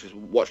defence just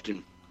watched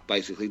him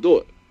basically do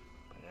it.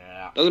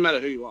 Yeah. Doesn't matter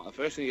who you are. The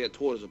first thing you get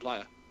taught as a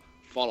player,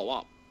 follow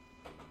up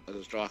as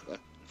a striker,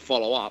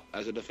 follow up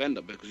as a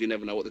defender, because you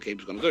never know what the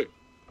keeper's going to do.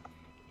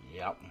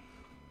 Yep.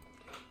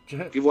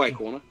 Give away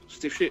corner,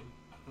 stiff shit.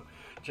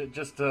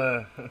 Just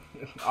to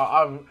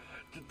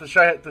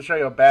show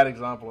you a bad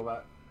example of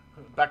that.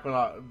 Back when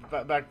I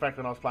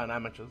was playing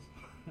amateurs,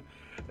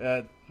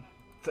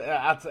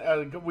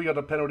 we got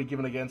a penalty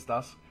given against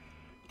us.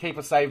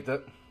 Keeper saved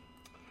it.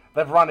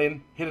 They've run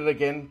in, hit it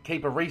again.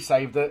 Keeper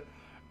re-saved it.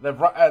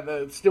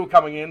 They're still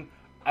coming in,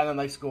 and then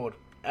they scored.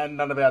 And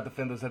none of our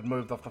defenders had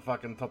moved off the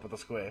fucking top of the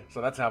square.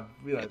 So that's how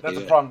that's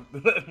a prime.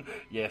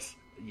 Yes,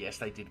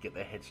 they did get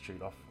their heads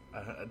chewed off,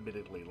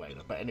 admittedly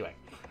later. But anyway,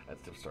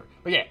 that's a different story.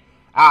 But yeah,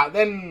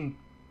 then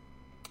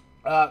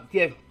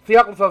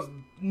Theoklitos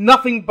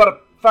nothing but a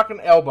fucking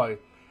elbow,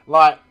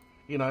 as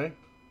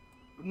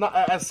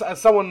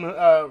someone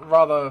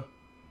rather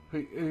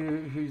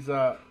who's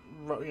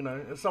you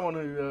know, as someone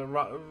who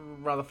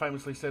rather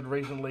famously said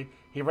recently,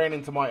 he ran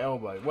into my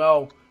elbow.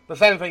 Well, the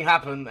same thing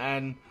happened,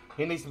 and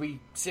he needs to be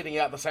sitting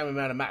out the same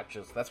amount of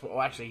matches. That's what.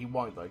 Well, actually, he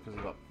won't though because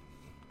he got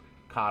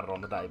carded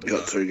on the day. But He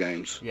got 2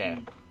 games. Yeah,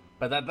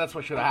 but that's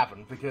what should have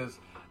happened because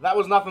that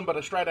was nothing but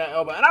a straight out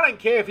elbow. And I don't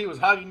care if he was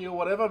hugging you or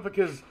whatever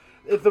because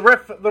if the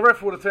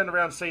ref would have turned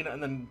around, seen it,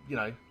 and then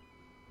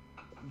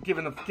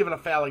given a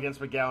foul against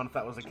McGowan if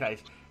that was the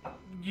case.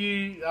 And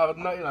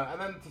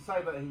then to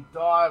say that he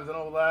dived and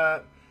all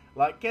that,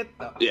 like get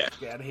out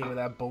of here with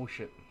that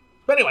bullshit.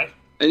 But anyway,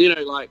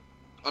 and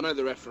I know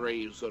the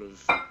referee sort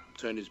of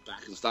turned his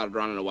back and started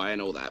running away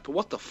and all that, but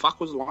what the fuck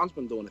was the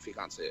linesman doing if he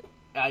can't see it?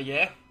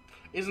 Yeah.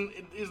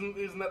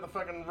 Isn't that the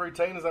fucking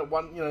routine? Is that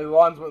one, the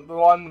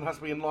lineman has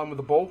to be in line with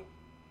the ball?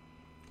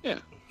 Yeah.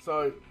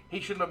 So he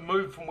shouldn't have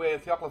moved from where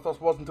Theoklathos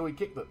was until he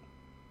kicked it.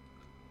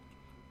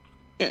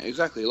 Yeah,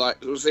 exactly.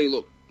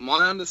 Look,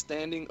 my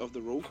understanding of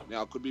the rule,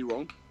 now I could be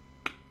wrong,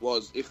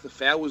 was if the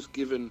foul was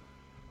given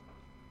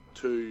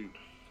to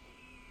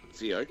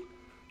Theo,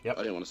 Yep.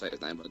 I didn't want to say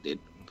his name, but I did.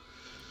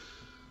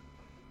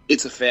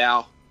 It's a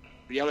foul,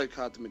 yellow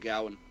card to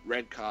McGowan,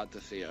 red card to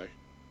Theo,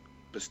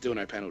 but still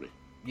no penalty.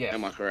 Yes.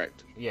 Am I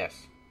correct?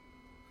 Yes.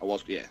 I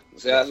was, yeah.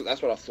 So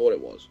that's what I thought it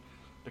was.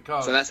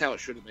 Because So that's how it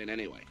should have been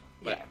anyway.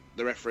 But Yeah.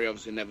 the referee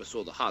obviously never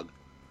saw the hug.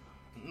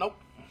 Nope.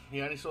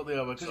 He only saw the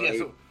elbow.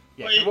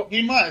 Well,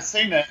 he might have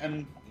seen it,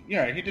 and he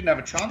didn't have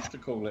a chance to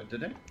call it,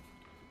 did he?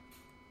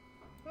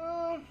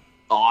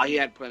 Oh, he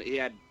had plenty.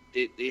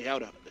 He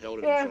held it for a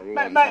long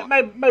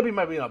time. maybe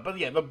not. But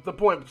yeah, the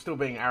point still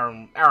being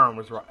Aaron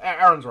was right.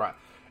 Aaron's right.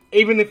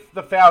 Even if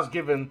the foul's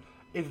given,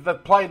 if the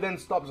play then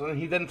stops and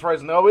he then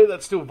throws an elbow,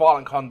 that's still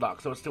violent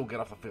conduct, so it's still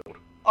get off the field.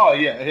 Oh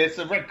yeah, it's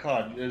a red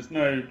card. There's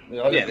no.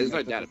 There's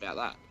no doubt about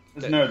that.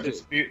 There's no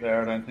dispute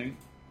there. I don't think.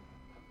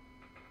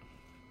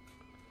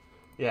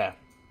 Yeah,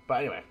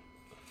 but anyway.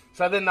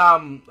 So then, I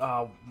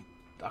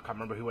can't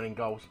remember who went in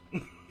goals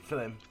for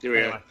them. Here we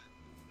go. Anyway.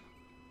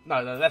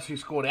 No, that's who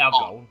scored our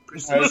goal.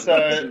 It's It's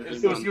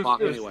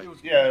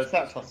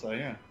that Tosso,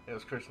 yeah. It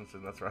was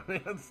Christensen, that's right.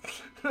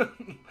 But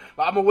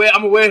I'm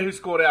aware who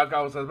scored our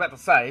goals. I was about to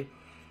say,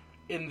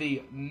 in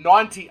the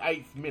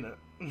 98th minute,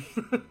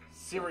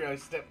 Sirio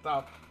stepped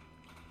up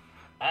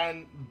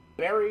and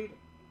buried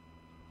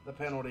the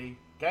penalty,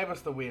 gave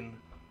us the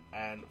win,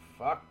 and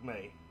fuck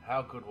me,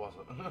 how good was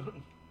it?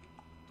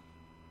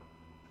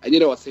 And you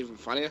know what's even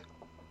funnier?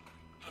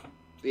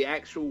 The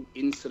actual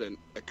incident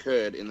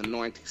occurred in the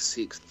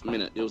 96th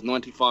minute. It was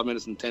 95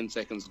 minutes and 10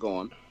 seconds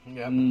gone.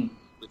 Yeah.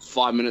 With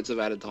 5 minutes of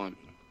added time.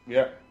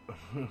 Yeah.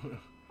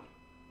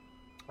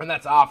 And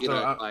that's after...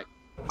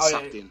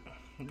 sucked in.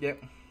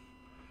 Yep.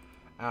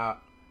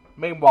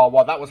 Meanwhile,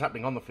 while that was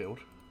happening on the field,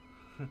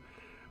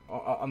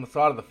 on the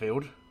side of the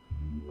field,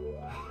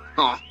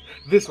 Oh,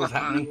 this was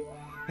happening.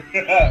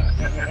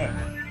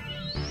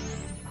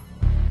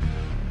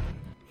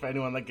 For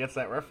anyone that gets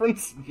that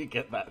reference, you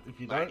get that. If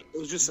you don't... it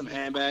was just some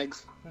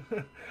handbags.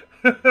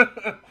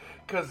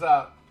 Because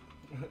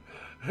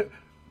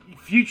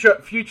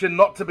future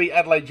not to be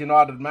Adelaide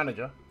United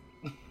manager,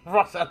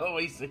 Ross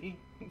Aloisi,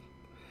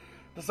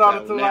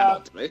 decided Well, now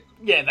not to be.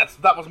 Yeah,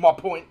 that was my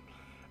point.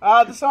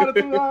 Decided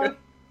to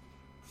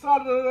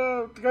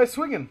go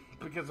swinging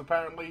because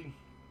apparently,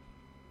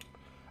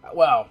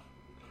 well,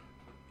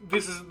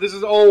 this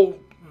is all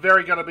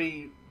very going to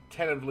be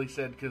tentatively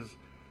said because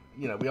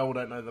we all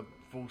don't know the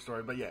full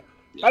story, but yeah.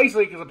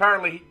 Basically because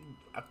apparently,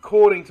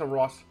 according to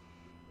Ross,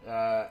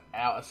 our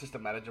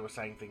assistant manager was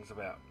saying things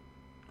about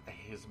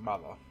his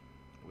mother,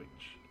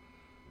 which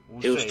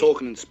He was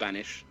talking in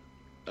Spanish,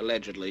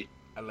 allegedly.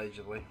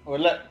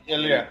 Well,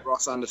 yeah.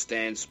 Ross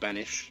understands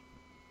Spanish.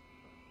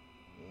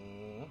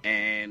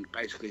 And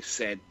basically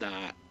said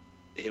that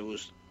he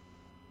was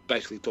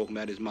basically talking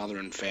about his mother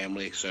and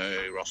family, so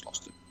Ross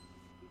lost it.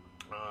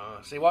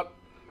 See what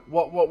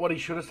he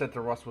should have said to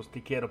Ross was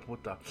 "Te quiero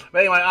puta." But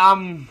anyway,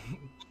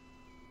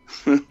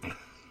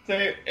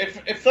 So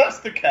if that's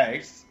the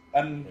case,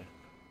 and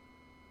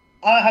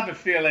I have a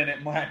feeling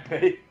it might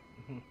be,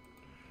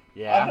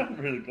 yeah. I don't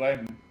really blame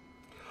him.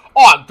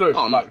 Oh, dude.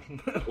 Oh, no.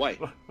 Wait.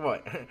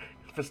 Wait.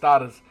 For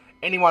starters,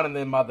 anyone and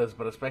their mothers,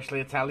 but especially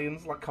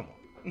Italians, come on.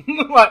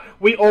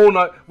 We all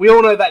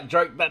know that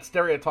joke, that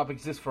stereotype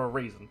exists for a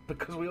reason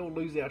because we all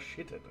lose our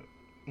shit at it.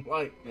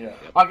 Yeah.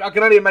 I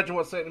can only imagine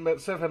what certain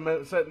members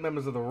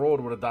of the Raw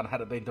would have done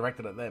had it been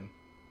directed at them.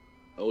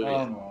 Oh, yeah.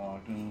 Oh,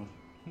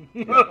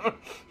 my God.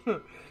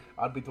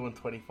 I'd be doing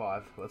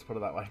 25. Let's put it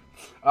that way.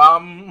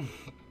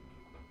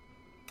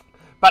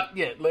 But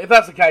yeah, if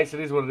that's the case, it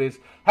is what it is.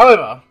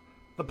 However,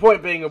 the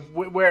point being of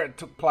where it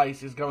took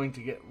place is going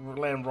to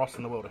land Ross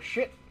in the world of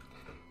shit.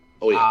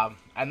 Oh, yeah.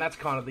 And that's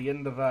kind of the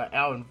end of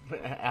our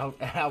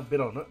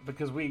bit on it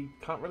because we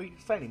can't really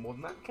say any more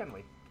than that, can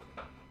we?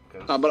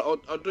 No, but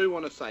I do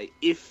want to say,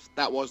 if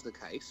that was the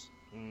case,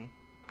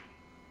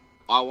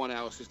 I want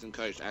our assistant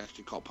coach to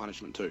actually cop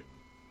punishment too.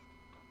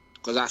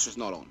 Because that's just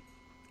not on.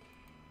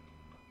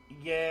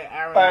 Yeah,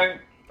 Aaron.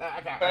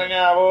 Bang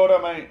out of order,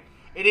 mate.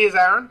 It is,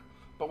 Aaron.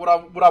 But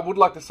what I would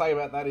like to say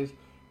about that is,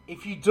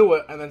 if you do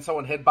it and then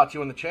someone headbutts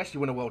you in the chest, you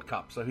win a World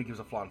Cup. So who gives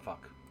a flying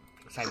fuck?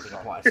 Same thing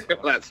applies.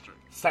 That's true.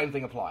 Same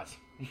thing applies.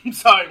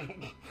 So,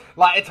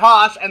 like, it's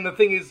harsh, and the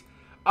thing is,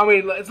 I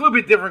mean, it's a little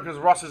bit different because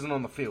Ross isn't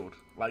on the field,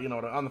 like, you know,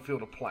 on the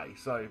field to play.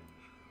 So,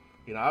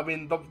 you know, I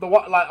mean, the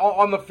like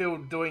on the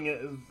field doing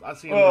it is, I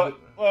see. Well,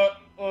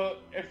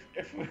 if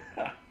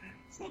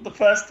it's not the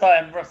first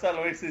time Ross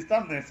Aloisi's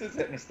done this, is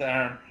it, Mr.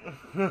 Aaron?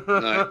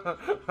 No.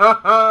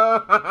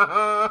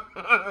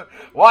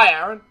 Why,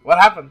 Aaron? What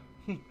happened?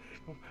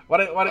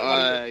 Why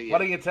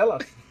don't you tell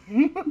us?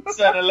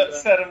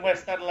 Certain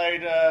West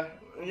Adelaide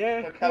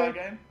Calla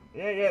game.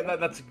 Yeah,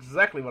 that's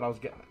exactly what I was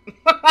getting at.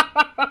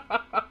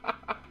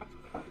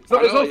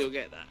 You'll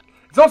get that.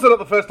 It's also not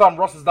the first time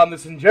Ross has done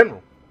this in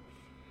general.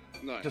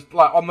 No. Just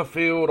like on the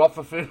field, off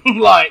the field,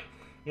 like,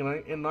 you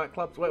know, in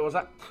nightclubs. Wait, what was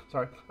that?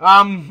 Sorry.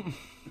 I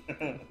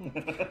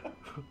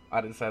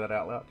didn't say that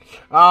out loud.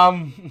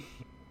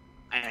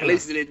 At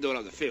least he didn't do it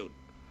on the field.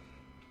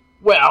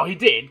 Well, he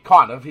did,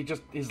 kind of.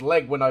 His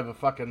leg went over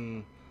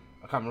fucking...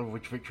 I can't remember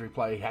which victory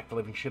play he hacked the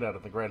living shit out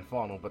of the grand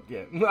final, but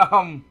yeah.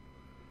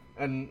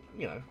 And,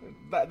 you know,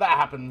 that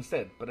happened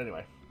instead. But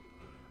anyway.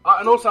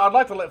 And also, I'd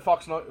like to let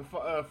Fox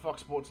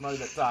Sports know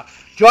that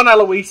John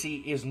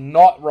Aloisi is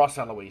not Ross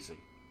Aloisi.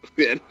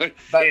 Yeah, no.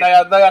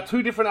 They are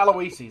two different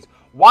Aloisis.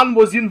 One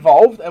was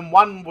involved and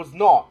one was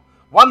not.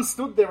 One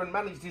stood there and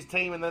managed his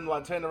team and then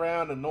like turned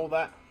around and all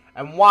that.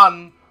 And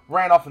one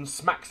ran off and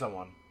smacked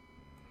someone.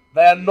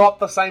 They are not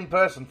the same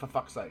person, for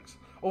fuck's sakes.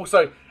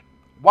 Also,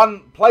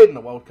 one played in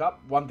the World Cup,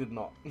 one did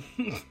not.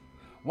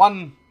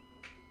 One,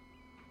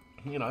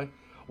 you know,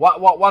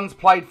 one's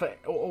played for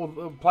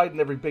or played in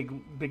every big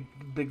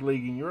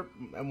league in Europe,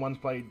 and one's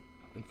played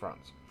in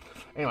France.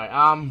 Anyway,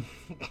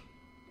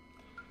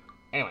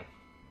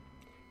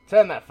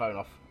 turn that phone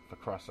off, for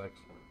Christ's sakes.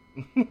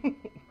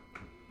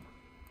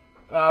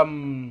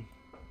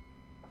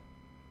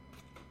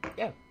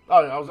 Yeah.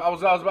 Oh, I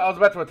was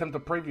about to attempt a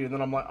preview, and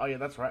then I'm like, oh yeah,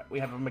 that's right. We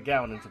have a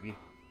McGowan interview,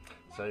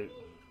 so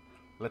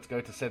let's go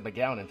to said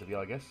McGowan interview,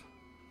 I guess.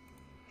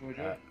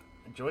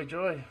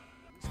 Joy.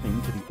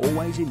 Listening to the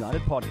Always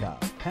United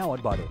podcast,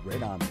 powered by the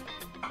Red Army.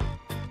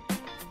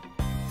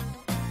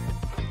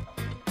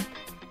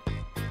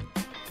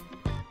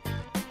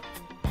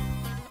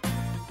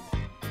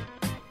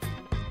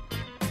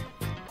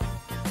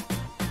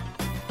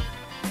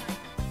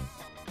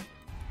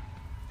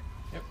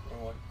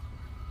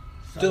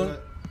 Dylan,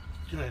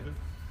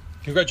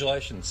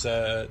 congratulations.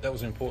 That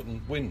was an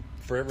important win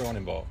for everyone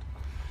involved.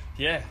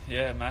 Yeah,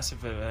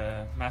 massive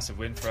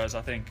win for us.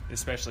 I think,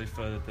 especially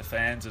for the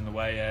fans and the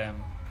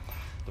way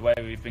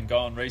we've been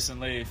going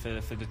recently for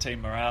the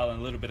team morale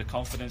and a little bit of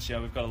confidence. You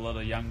know, we've got a lot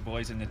of young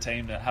boys in the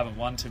team that haven't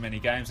won too many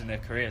games in their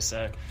career,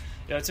 so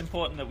you know, it's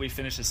important that we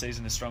finish the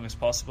season as strong as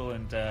possible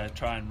and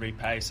try and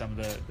repay some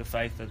of the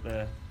faith that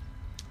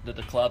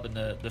the club and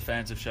the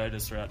fans have showed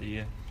us throughout the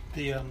year.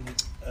 The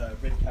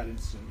Red Cat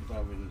incident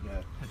involving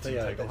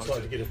Theo, they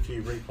tried to get a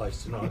few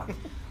replays tonight.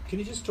 Can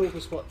you just talk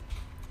us what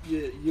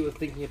you were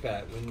thinking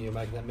about when you were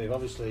making that move?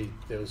 Obviously,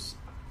 there was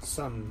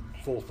some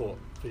forethought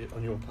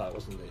on your part,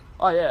 wasn't there?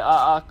 Oh yeah,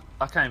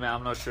 I came out.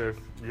 I'm not sure if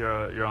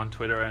you're on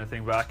Twitter or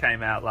anything, but I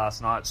came out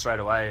last night straight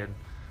away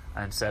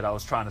and said I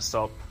was trying to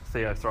stop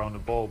Theo throwing the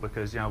ball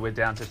because, you know, we're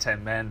down to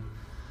 10 men.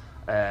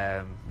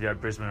 You know,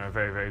 Brisbane are a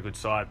very, very good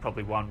side.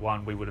 Probably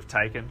 1-1 we would have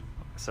taken.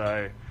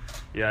 So,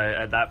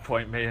 yeah, at that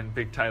point, me and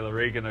Big Taylor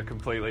Regan are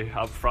completely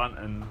up front,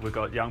 and we've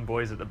got young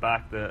boys at the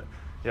back that,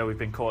 yeah, we've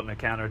been caught in a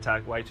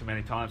counter-attack way too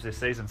many times this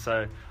season.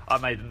 So I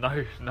made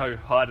no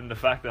hide in the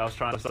fact that I was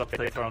trying to stop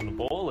Theo throwing the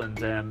ball, and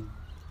you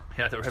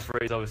know, the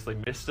referees obviously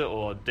missed it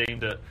or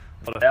deemed it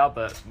not a foul,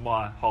 but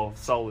my whole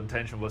sole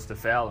intention was to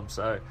foul him.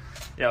 So,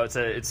 you know,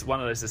 it's one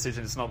of those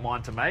decisions. It's not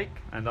mine to make,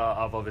 and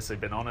I've obviously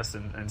been honest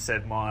and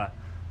said my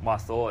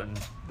thought and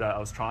that I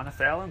was trying to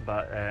foul him,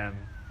 but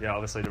yeah,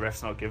 obviously the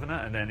ref's not given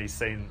it, and then he's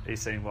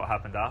seen what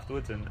happened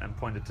afterwards and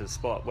pointed to the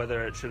spot.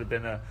 Whether it should have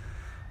been a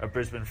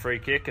Brisbane free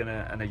kick and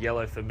a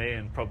yellow for me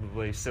and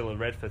probably still a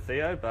red for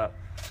Theo, but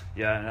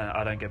yeah,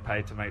 I don't get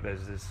paid to make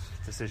those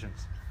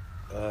decisions.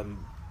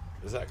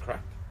 Is that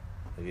cracked?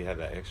 Have you had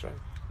that X-ray?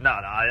 No,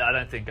 I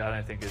don't think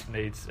it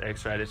needs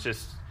X-ray. It's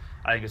just,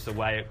 I think it's the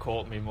way it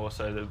caught me more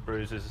so the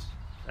bruises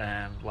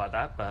like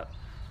that. But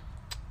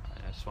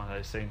it's one of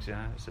those things, you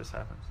know. It just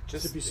happens.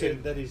 Just to be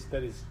said, that is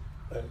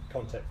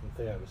contact from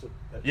Theo, was it?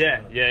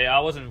 Yeah. I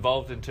wasn't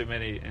involved in too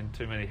many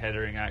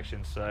headering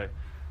actions, so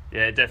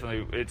yeah,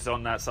 definitely it's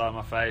on that side of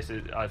my face.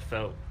 I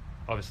felt,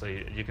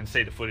 obviously you can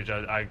see the footage.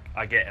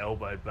 I get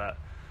elbowed, but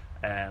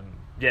yeah,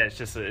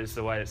 it's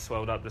the way it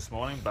swelled up this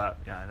morning. But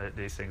you know,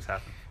 these things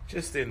happen.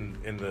 Just in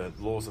the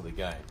laws of the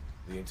game,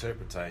 the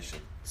interpretation.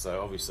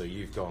 So obviously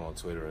you've gone on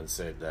Twitter and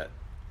said that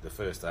the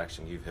first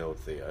action you've held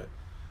Theo,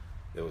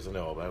 there was an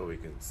elbow. We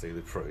can see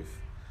the proof.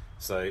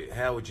 So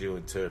how would you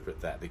interpret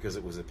that? Because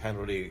it was a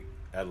penalty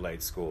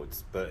Adelaide scored,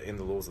 but in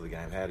the laws of the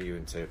game, how do you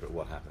interpret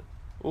what happened?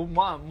 Well,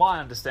 my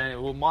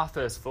understanding, my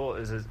first thought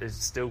is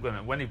still going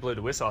to, when he blew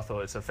the whistle, I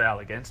thought it's a foul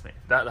against me.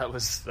 That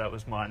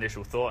was my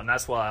initial thought, and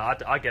that's why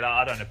I get up.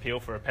 I don't appeal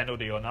for a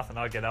penalty or nothing.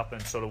 I get up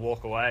and sort of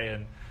walk away,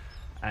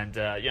 and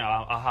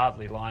I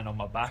hardly lying on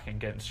my back and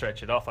getting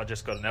stretched off. I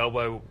just got an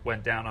elbow,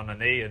 went down on a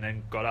knee, and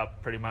then got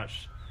up pretty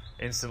much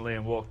instantly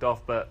and walked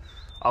off. But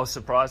I was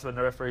surprised when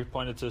the referee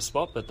pointed to the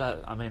spot, but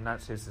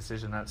that's his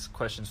decision. That's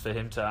questions for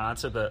him to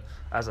answer. But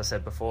as I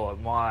said before,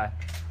 my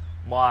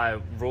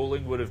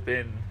ruling would have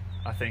been,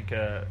 I think,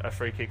 a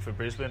free kick for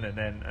Brisbane and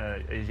then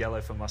a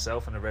yellow for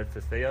myself and a red for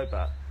Theo.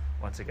 But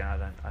once again,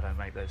 I don't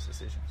make those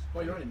decisions.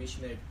 Well, you're on a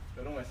mission there.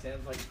 It almost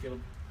sounds like you feel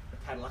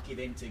a tad lucky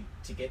then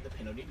to get the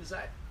penalty. Does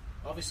that,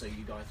 obviously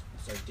you guys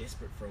are so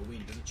desperate for a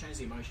win, does it change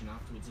the emotion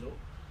afterwards at all?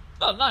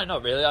 Oh, no,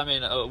 not really. I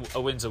mean,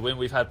 a win's a win.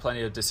 We've had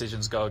plenty of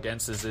decisions go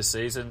against us this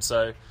season.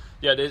 So,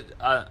 yeah,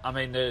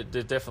 there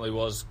definitely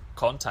was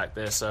contact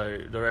there. So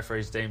the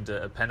referee's deemed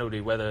a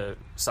penalty. Whether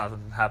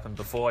something happened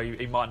before,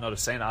 he might not have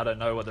seen it. I don't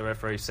know what the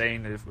referee's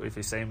seen, if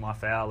he's seen my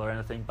foul or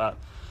anything. But,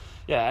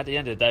 yeah, at the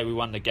end of the day, we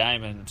won the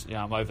game, and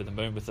I'm over the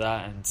moon with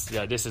that.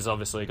 And this is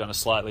obviously going to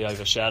slightly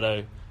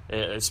overshadow,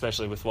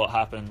 especially with what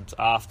happened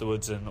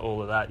afterwards and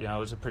all of that. It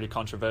was a pretty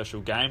controversial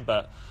game,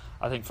 but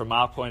I think from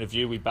our point of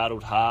view, we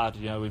battled hard.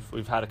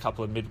 We've had a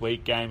couple of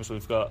midweek games.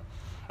 We've got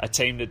a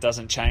team that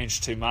doesn't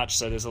change too much,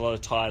 so there's a lot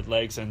of tired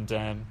legs, and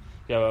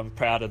I'm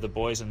proud of the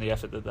boys and the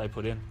effort that they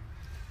put in.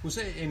 Was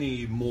there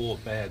any more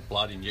bad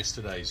blood in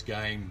yesterday's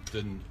game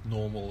than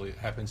normal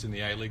happens in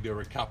the A-League? There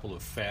were a couple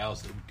of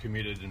fouls that were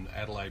committed, and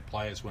Adelaide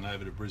players went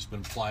over to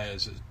Brisbane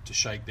players to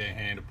shake their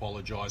hand,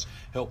 apologise,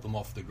 help them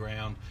off the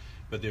ground,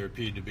 but there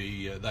appeared to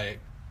be they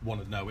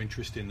wanted no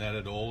interest in that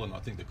at all, and I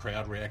think the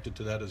crowd reacted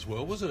to that as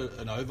well. Was it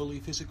an overly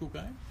physical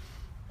game?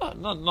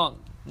 Not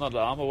that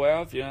I'm aware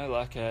of.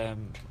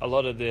 A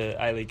lot of the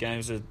A-League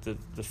games,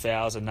 the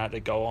fouls and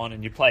that go on,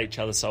 and you play each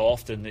other so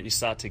often that you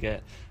start to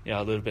get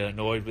a little bit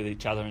annoyed with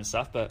each other and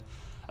stuff. But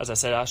as I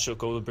said, I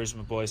shook all the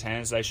Brisbane boys'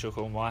 hands. They shook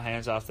all my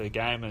hands after the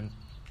game, and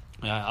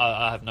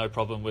I have no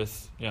problem with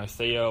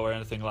Theo or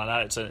anything like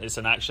that. It's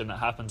an action that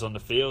happens on the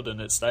field and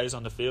it stays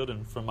on the field.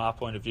 And from our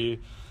point of view,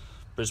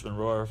 Brisbane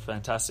Roar are a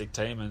fantastic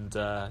team, and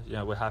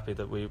we're happy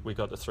that we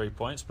got the 3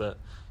 points. But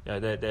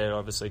they're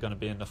obviously going to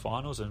be in the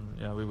finals,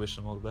 and we wish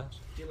them all the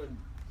best. Dylan,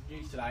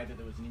 news today that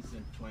there was an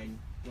incident between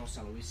Ross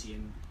Aloisi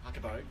and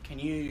Huckabo. Can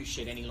you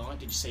shed any light?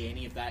 Did you see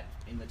any of that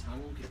in the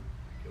tunnel,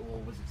 or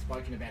was it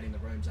spoken about in the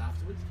rooms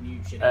afterwards? Can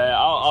you shed any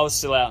light? I was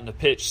still out on the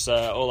pitch, so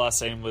all I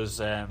seen was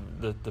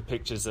the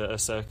pictures that are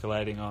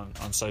circulating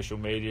on social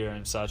media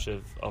and such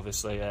of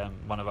obviously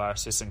one of our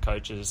assistant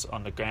coaches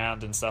on the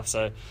ground and stuff.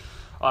 So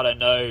I don't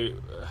know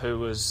who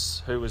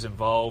was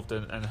involved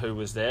and who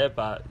was there,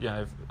 but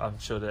I'm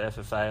sure the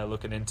FFA are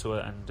looking into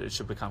it, and it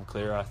should become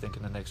clearer, I think,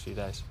 in the next few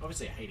days.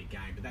 Obviously a heated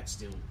game, but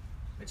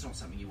it's not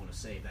something you want to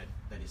see.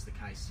 That is the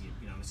case.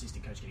 An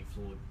assistant coach getting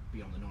floored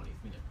beyond the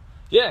 90th minute.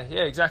 Yeah,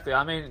 exactly.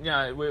 I mean,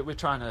 we're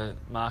trying to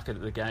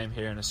market the game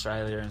here in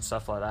Australia and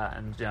stuff like that,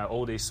 and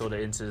all these sort of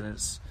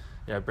incidents,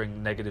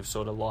 bring negative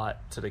sort of light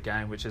to the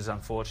game, which is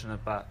unfortunate,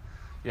 but.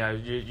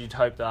 You'd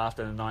hope that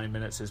after the 90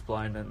 minutes is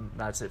blown and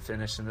that's it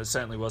finished, and it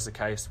certainly was the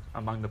case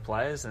among the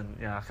players, and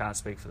I can't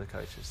speak for the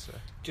coaches. So.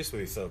 Just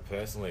with yourself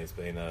personally, it's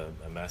been a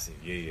massive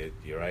year.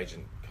 Your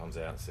agent comes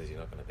out and says you're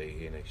not going to be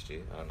here next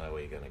year. I don't know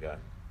where you're going to go.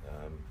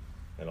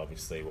 And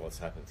obviously what's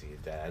happened to your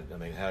dad. I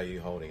mean, how are you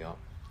holding up?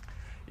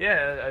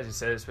 Yeah, as you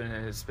said, it's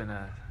been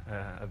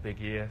a big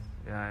year,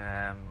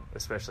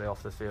 especially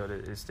off the field.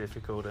 It's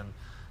difficult, and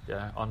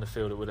on the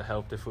field it would have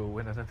helped if we were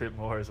winning a bit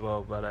more as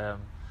well, but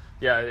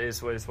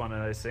it's one of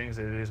those things.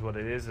 It is what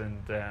it is,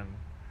 and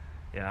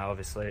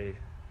obviously,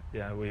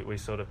 we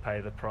sort of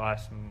pay the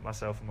price,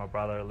 myself and my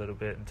brother, a little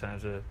bit in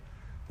terms of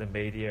the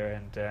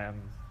media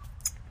and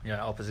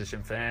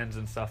opposition fans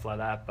and stuff like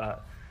that.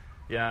 But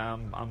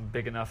I'm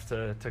big enough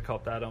to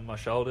cop that on my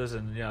shoulders,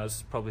 and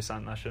it's probably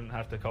something I shouldn't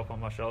have to cop on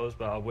my shoulders,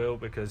 but I will,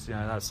 because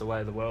that's the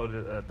way of the world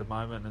at the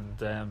moment,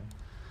 and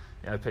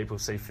people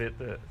see fit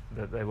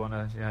that they want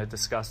to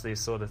discuss these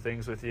sort of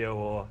things with you,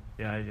 or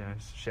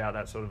shout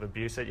that sort of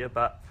abuse at you.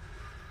 But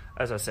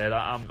as I said,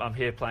 I'm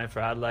here playing for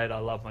Adelaide. I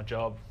love my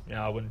job.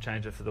 I wouldn't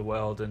change it for the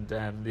world, and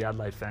the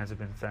Adelaide fans have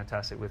been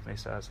fantastic with me,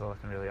 so that's all I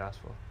can really ask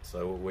for.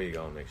 So where are you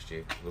going next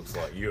year? Looks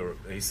like Europe.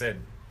 He said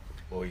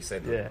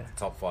the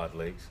top 5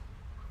 leagues.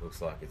 Looks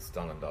like it's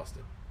done and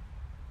dusted.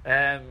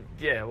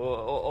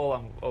 All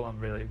I'm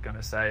really going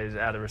to say is,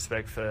 out of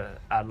respect for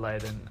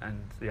Adelaide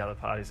and the other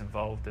parties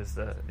involved, is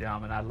that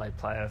I'm an Adelaide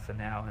player for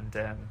now, and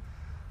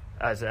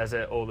as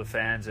all the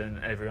fans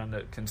and everyone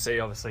that can see,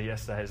 obviously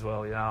yesterday as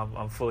well,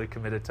 I'm fully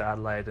committed to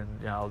Adelaide,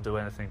 and I'll do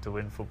anything to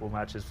win football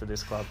matches for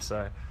this club,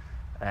 so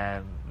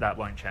that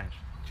won't change.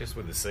 Just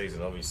with the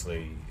season,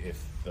 obviously,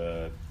 if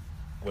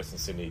Western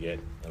Sydney get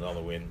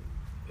another win,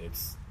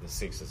 the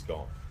 6 is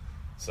gone.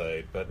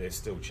 So, but there's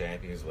still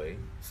Champions League,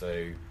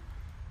 so.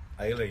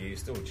 A-League, you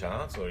still a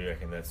chance, or you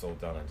reckon that's all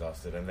done and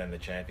dusted? And then the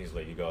Champions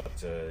League, you got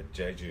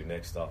Jeju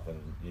next up, and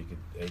you could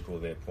equal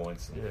their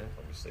points and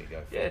obviously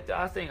go for it.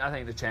 I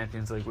think the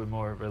Champions League we're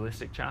more a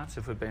realistic chance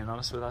if we're being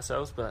honest with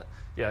ourselves. But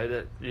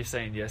you've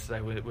seen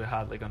yesterday we're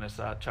hardly going to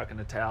start chucking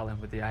the towel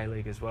in with the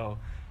A-League as well.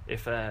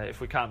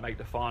 If we can't make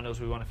the finals,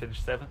 we want to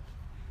finish 7th.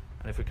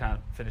 And if we can't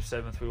finish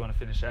 7th, we want to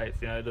finish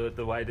 8th.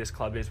 The way this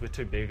club is, we're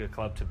too big a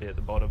club to be at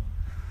the bottom.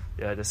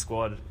 The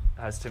squad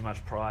has too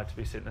much pride to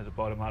be sitting at the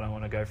bottom. I don't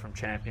want to go from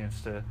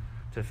champions to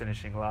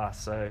finishing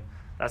last. So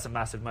that's a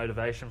massive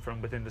motivation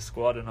from within the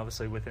squad and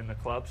obviously within the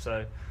club.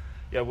 So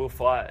we'll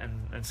fight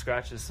and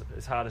scratch as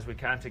hard as we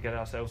can to get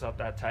ourselves up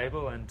that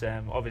table. And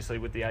obviously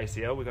with the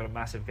ACL, we've got a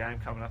massive game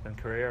coming up in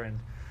Korea. And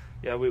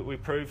we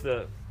proved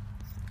that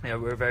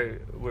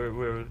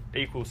we're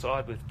equal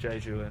side with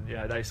Jeju,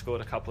 and they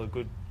scored a couple of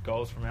good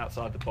goals from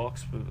outside the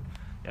box.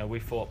 We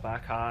fought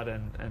back hard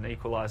and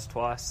equalised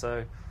twice.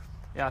 So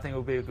I think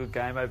it'll be a good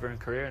game over in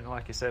Korea. And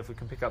like you said, if we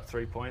can pick up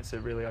 3 points,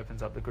 it really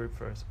opens up the group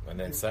for us. And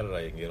then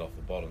Saturday you can get off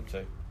the bottom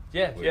too.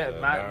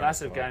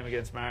 Massive game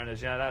against Mariners.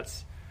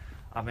 That's,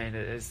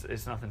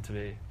 it's nothing to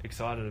be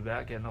excited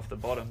about getting off the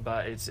bottom,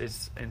 but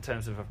it's in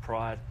terms of a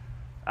pride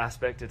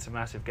aspect, it's a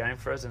massive game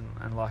for us.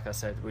 And like I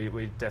said,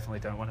 we definitely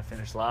don't want to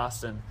finish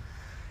last. And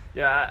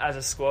as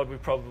a squad, we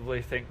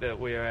probably think that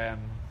we're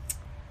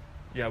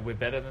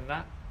better than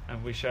that.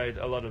 And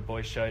a lot of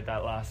boys showed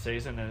that last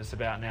season, and it's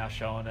about now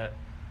showing it,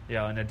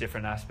 in a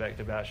different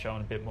aspect, about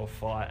showing a bit more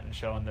fight and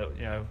showing that,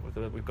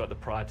 we've got the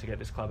pride to get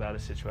this club out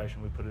of the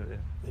situation we put it in.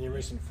 In your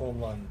recent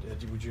form line,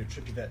 would you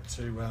attribute that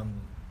to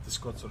the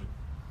squad sort of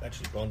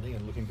actually bonding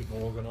and looking a bit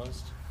more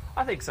organised?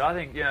 I think so. I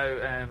think,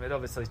 it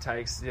obviously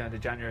takes, the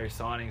January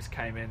signings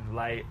came in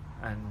late,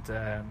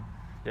 and,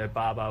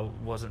 Barber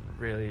wasn't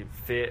really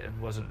fit and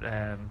wasn't,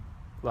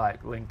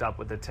 linked up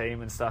with the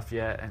team and stuff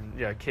yet.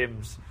 And,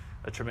 Kim's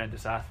a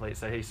tremendous athlete,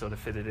 so he sort of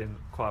fitted in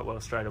quite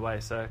well straight away.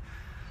 So,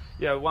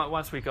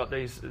 once we got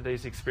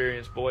these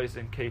experienced boys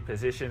in key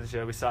positions,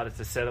 we started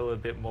to settle a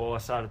bit more,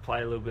 started to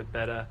play a little bit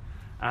better.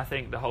 And I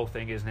think the whole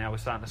thing is now we're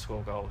starting to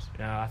score goals.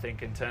 I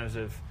think in terms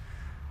of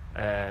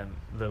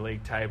the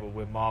league table,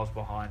 we're miles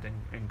behind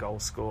in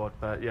goals scored,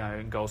 but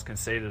in goals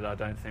conceded, I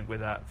don't think we're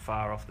that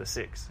far off the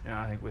 6.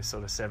 I think we're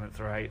sort of 7th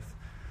or 8th.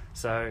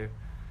 So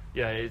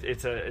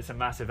it's a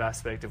massive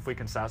aspect. If we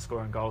can start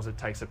scoring goals, it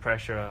takes the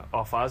pressure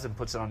off us and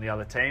puts it on the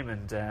other team.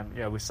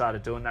 And we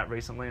started doing that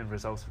recently, and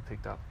results have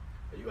picked up.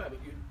 You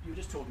were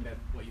just talking about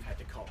what you've had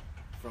to cop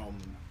from,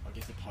 I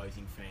guess,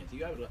 opposing fans. Are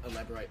you able to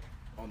elaborate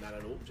on that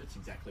at all? Just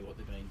exactly what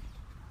they've been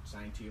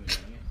saying to you and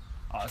doing it?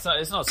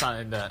 It's not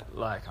something that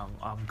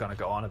I'm going to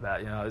go on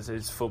about.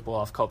 It's football.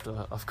 I've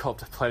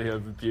copped plenty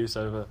of abuse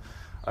over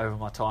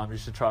my time. You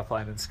should try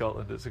playing in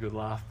Scotland. It's a good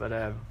laugh. But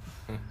I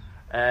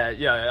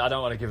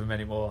don't want to give them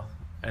any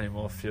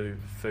more food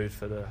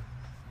for the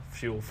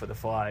fuel for the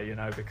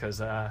fire.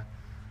 Because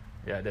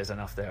there's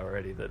enough there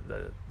already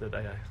that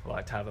they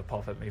like to have a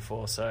pop at me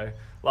for. So,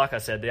 like I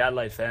said, the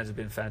Adelaide fans have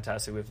been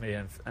fantastic with me,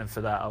 and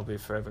for that I'll be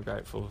forever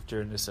grateful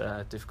during this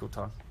difficult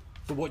time.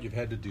 For what you've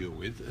had to deal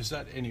with, has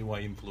that any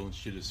way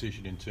influenced your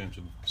decision in terms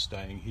of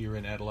staying here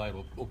in Adelaide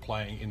or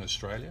playing in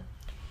Australia?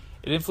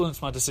 It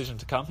influenced my decision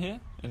to come here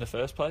in the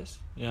first place.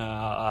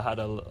 I had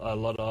a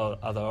lot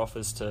of other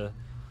offers to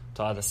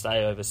either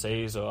stay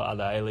overseas or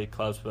other A-League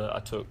clubs, but I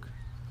took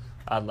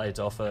Adelaide's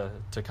offer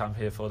to come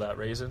here for that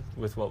reason,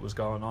 with what was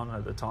going on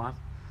at the time,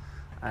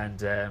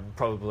 and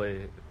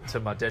probably to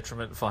my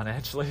detriment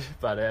financially.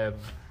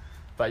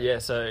 But yeah,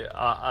 so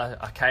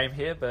I came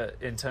here, but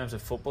in terms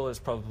of football, it's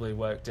probably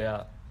worked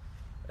out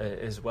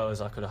as well as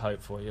I could have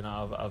hoped for.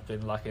 I've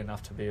been lucky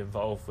enough to be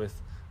involved with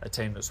a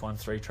team that's won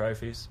 3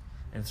 trophies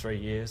in 3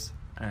 years,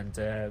 and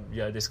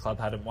this club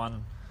hadn't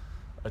won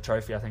a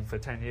trophy, I think, for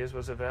 10 years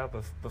was it, Val,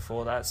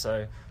 before that.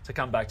 So to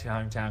come back to your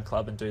hometown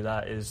club and do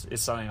that is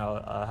something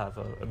I have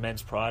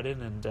immense pride in,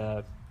 and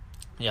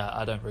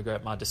I don't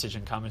regret my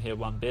decision coming here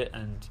one bit.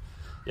 And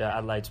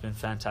Adelaide's been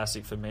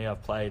fantastic for me.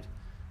 I've played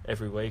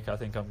every week. I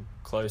think I'm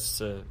close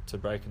to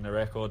breaking the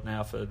record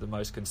now for the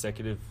most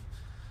consecutive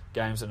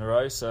games in a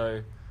row.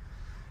 So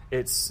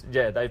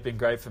they've been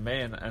great for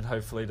me, and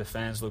hopefully the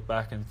fans look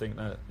back and think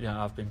that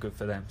I've been good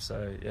for them.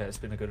 So it's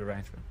been a good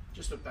arrangement.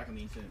 Just look back on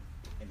the incident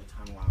in the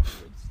tunnel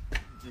afterwards.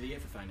 Did the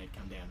FFA need to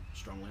come down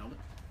strongly on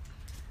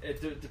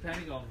it?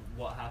 Depending on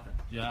what happened.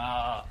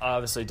 I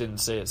obviously didn't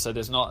see it, so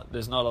there's not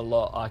a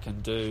lot I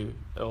can do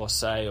or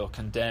say or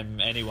condemn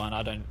anyone.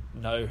 I don't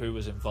know who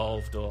was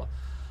involved, or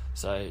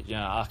so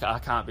I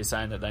can't be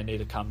saying that they need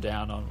to come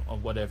down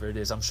on whatever it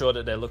is. I'm sure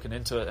that they're looking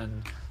into it,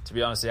 and to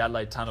be honest, the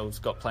Adelaide Tunnel's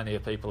got plenty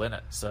of people in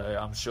it, so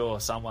I'm sure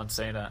someone's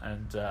seen it,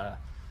 and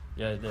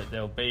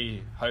there'll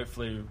be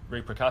hopefully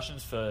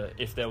repercussions for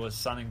if there was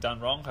something done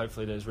wrong.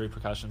 Hopefully there's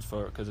repercussions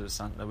for it, because it's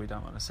something that we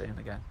don't want to see in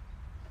the game.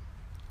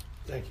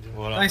 Thank you.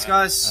 Well, thanks,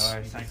 guys. All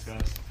right, thanks,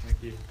 guys.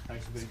 Thank you.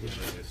 Thanks for being here.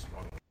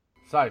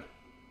 So,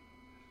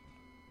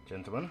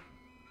 gentlemen.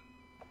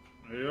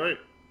 Right.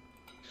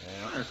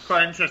 Yeah. It's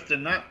quite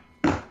interesting, that.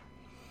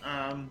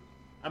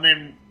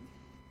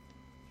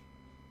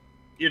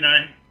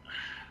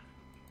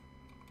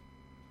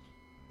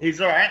 He's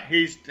all right.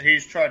 He's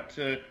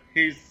admitted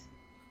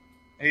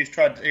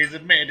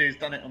he's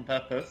done it on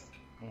purpose.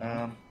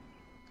 Mm-hmm.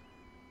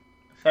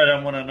 If I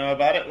don't want to know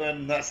about it,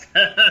 then that's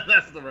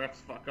that's the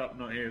ref's fuck up,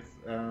 not his.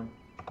 I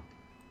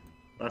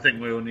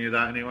think we all knew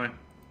that anyway.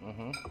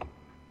 Mm-hmm.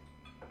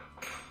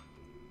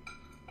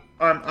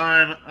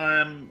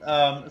 I'm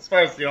as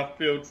far as the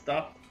off-field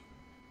stuff.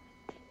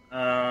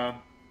 Yeah,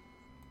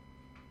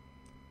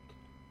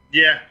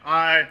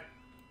 I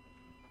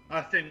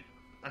think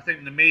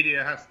the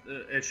media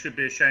it should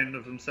be ashamed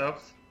of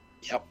themselves.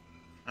 Yep.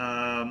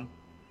 I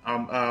don't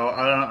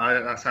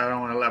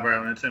want to elaborate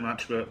on it too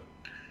much, but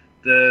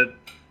the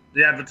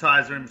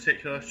advertiser in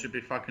particular should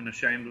be fucking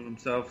ashamed of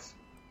themselves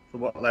for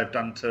what they've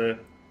done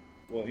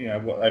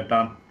what they've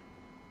done.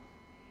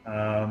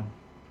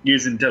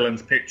 Using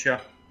Dylan's picture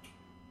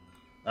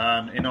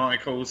in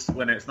articles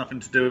when it's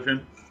nothing to do with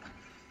him.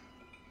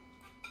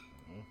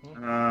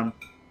 Mm-hmm.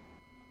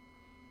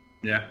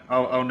 Yeah,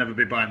 I'll never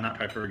be buying that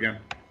paper again.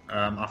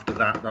 After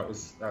that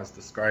was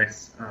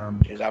disgrace.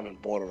 Because I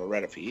haven't bought it or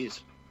read it for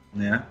years.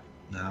 Yeah,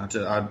 no, I've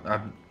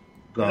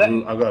got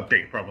a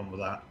big problem with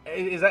that.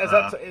 Is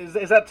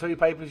that two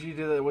papers you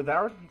did with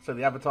Aaron? So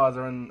the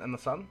Advertiser and the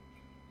Sun.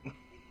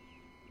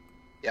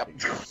 Yep.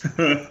 It's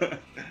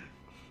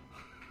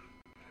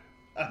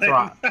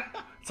alright.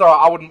 It's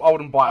alright. I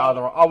wouldn't buy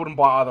either. I wouldn't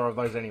buy either of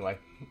those anyway.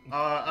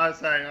 I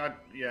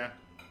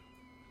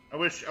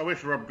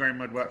wish Rob Green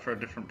would work for a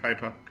different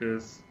paper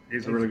because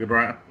he's a really good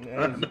writer.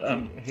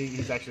 Yeah,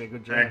 he's actually a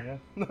good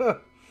journalist. Yeah.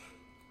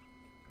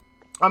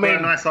 I mean,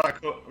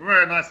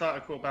 very nice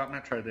article about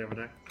Metro the other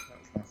day. That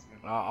was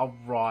nice.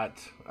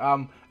 Right.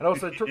 And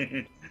also,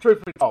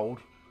 truth be told,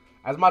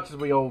 as much as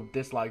we all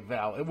dislike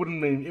Val, it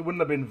wouldn't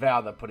have been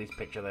Val that put his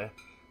picture there.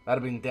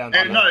 That'd have been down.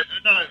 No,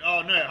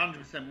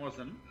 100%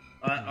 wasn't.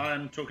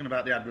 I'm talking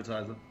about the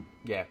Advertiser.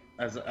 Yeah.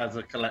 As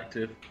a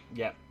collective.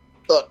 Yeah.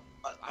 But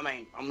I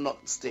mean, I'm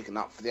not sticking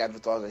up for the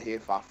Advertiser here.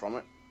 Far from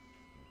it.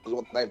 Because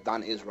what they've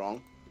done is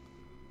wrong.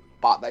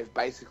 But they've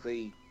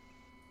basically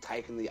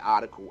taken the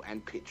article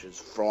and pictures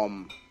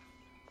from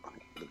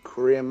the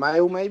Courier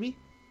Mail, maybe,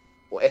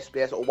 or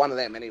SBS, or one of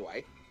them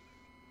anyway,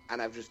 and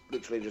they've just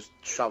literally just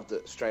shoved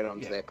it straight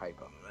onto their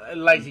paper.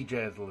 Lazy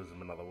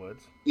journalism, in other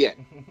words. Yeah.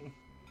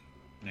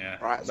 Yeah.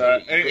 Right.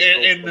 So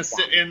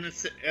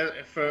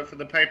for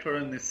the paper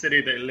in the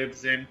city that he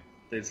lives in,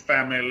 that his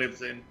family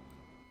lives in.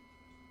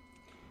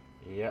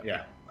 Yeah.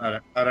 Yeah. I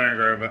don't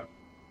agree with it.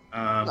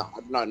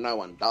 No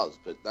one does.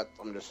 But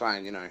I'm just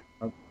saying, You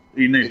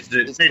need to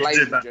do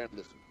lazy better.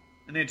 journalism.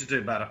 You need to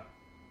do better.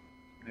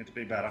 You need to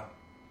be better.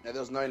 Yeah,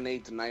 there's no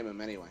need to name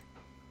him anyway.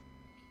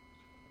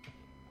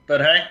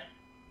 But hey,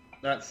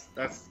 that's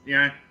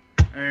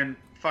and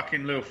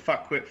fucking little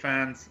fuckwit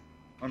fans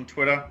on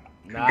Twitter.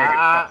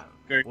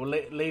 We'll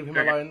leave him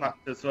alone.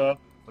 As well.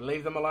 We'll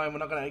leave them alone. We're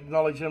not going to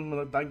acknowledge him.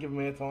 Don't give him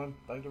airtime.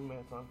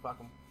 Fuck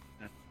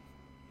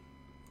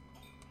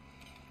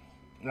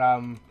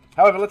him.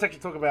 However, let's actually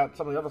talk about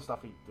some of the other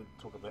stuff he did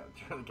talk about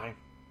during the game.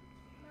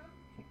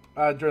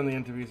 During the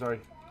interview, sorry.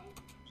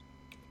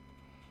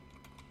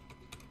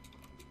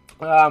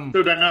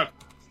 Still don't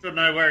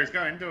know where he's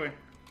going, do we?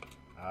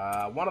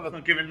 He's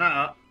not giving that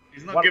up.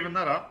 He's not giving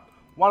that up.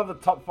 One of the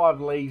top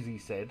 5 leagues, he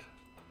said.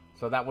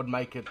 So that would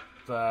make it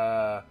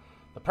the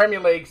Premier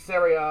League,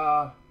 Serie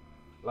A,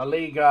 La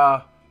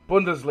Liga,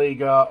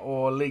 Bundesliga,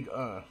 or Ligue 1.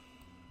 I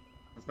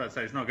was about to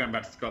say he's not going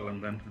back to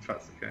Scotland then, if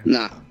that's the case.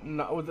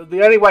 No.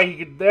 The only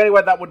way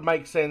that would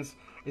make sense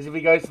is if he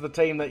goes to the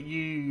team that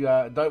you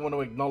don't want to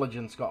acknowledge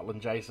in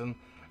Scotland, Jason,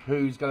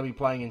 who's going to be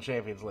playing in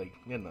Champions League,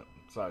 isn't it?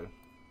 So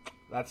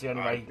that's the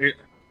only way.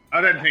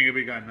 I don't think he'll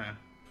be going there.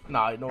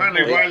 No,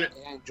 apparently he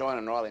ain't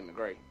joining Riley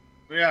McGree.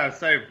 Yeah, I'd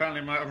say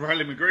apparently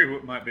Riley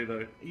McGree might be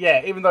though.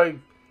 Yeah, even though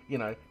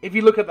if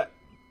you look at that,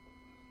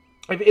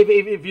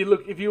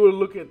 if you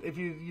look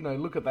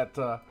at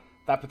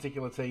that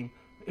particular team,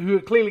 who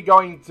are clearly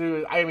going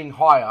to aiming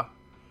higher,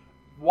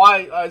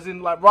 why? As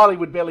in, like Riley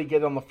would barely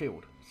get on the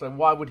field, so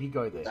why would he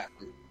go there?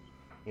 Exactly.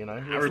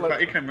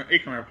 He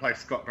can replace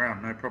Scott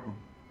Brown, no problem.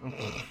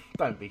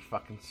 Don't be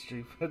fucking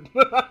stupid.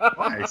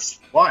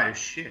 Why is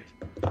shit?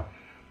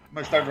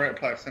 Most overrated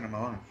player I've seen in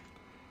my life.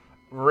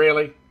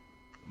 Really?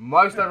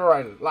 Most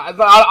overrated. Like,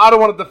 I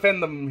don't want to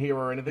defend them here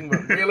or anything,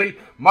 but really,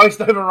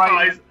 most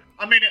overrated.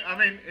 I mean,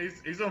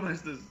 he's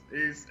almost as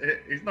he's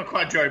not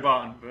quite Joe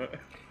Barton, but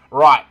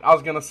right. I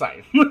was gonna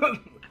say.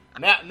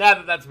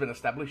 now that's been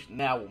established,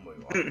 now we'll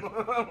move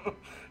on.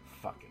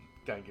 Fucking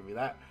don't give me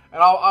that.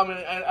 And I mean,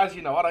 as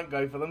you know, I don't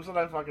go for them, so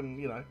don't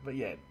fucking But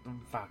yeah,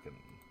 fucking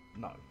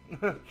no.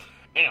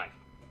 Anyway,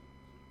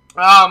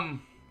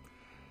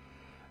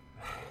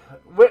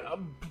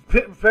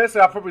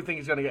 personally, I probably think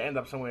he's going to end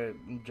up somewhere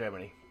in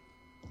Germany.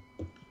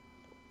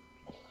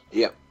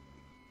 Yep.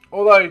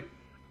 Although,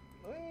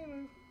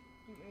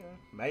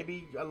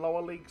 maybe a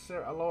lower league,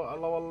 a lower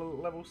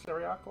level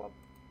Serie A club,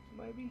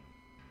 maybe.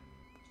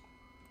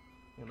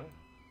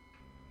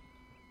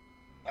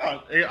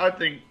 I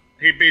think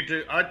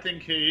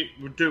he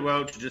would do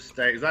well to just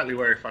stay exactly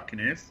where he fucking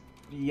is.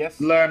 Yes.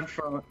 Learn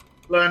from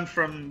learn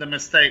from the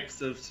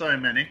mistakes of so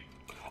many.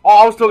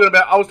 Oh, I was talking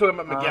about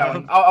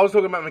McGowan. I was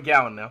talking about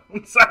McGowan now.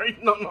 Sorry,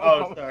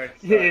 not. Sorry.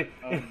 Yeah.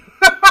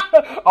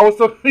 I was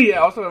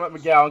talking about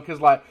McGowan because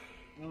like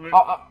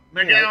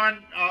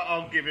McGowan,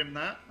 I'll give him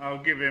that.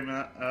 I'll give him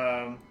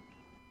that.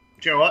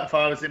 Do you know what? If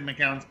I was in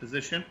McGowan's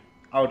position,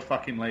 I would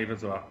fucking leave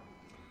as well.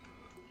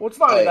 Well, it's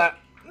not only that.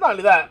 Not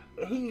only that,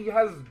 he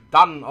has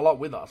done a lot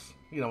with us.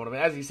 You know what I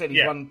mean? As you said,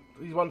 he's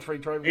won 3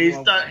 trophies.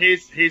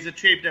 He's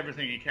achieved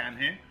everything he can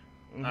here.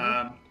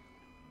 Mm-hmm.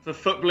 For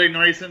footballing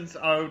reasons,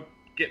 I would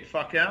get the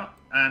fuck out,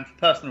 and for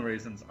personal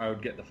reasons, I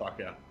would get the fuck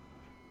out.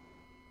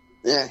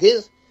 Yeah,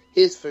 here's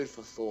food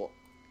for thought.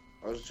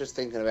 I was just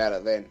thinking about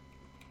it then.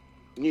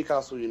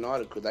 Newcastle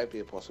United, could they be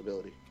a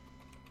possibility?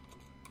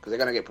 Because they're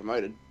going to get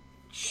promoted.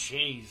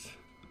 Jeez.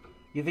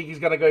 You think he's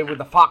going to go with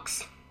the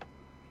Fox?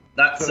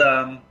 That's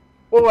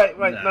Oh wait,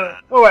 nah. no.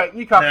 Oh wait,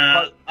 Newcastle.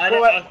 Nah,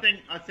 I think.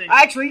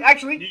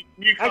 Actually,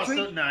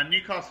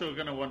 Newcastle are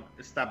going to want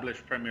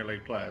established Premier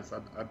League players.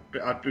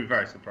 I'd be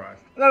very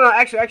surprised. No.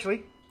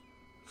 Actually,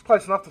 it's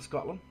close enough to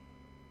Scotland.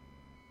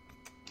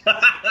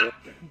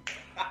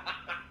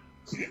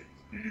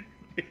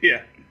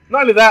 Yeah.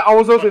 Not only that, I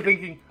was also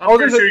thinking. I'm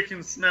pretty sure you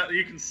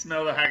can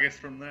smell the haggis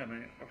from there,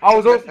 mate. I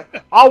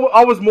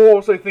was more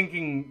also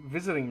thinking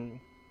visiting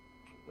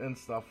and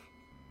stuff,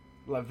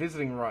 like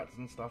visiting rights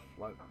and stuff,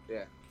 like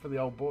for the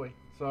old boy.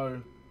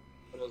 So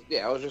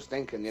I was just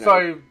thinking, you know.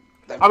 So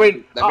they've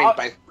been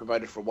basically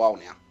promoted for a while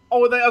now.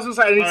 Oh, I was gonna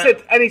say,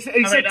 and he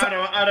said,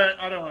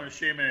 I don't want to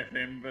assume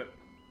anything, but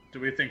do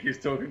we think he's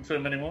talking to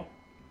him anymore?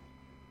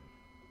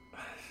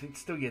 It's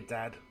still your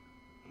dad.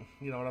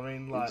 You know what I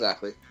mean? Like,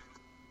 exactly.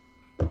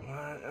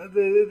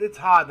 It's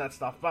hard, that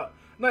stuff. But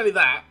not only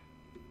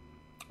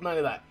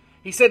that,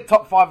 he said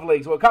top 5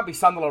 leagues. Well, it can't be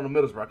Sunderland or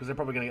Middlesbrough because they're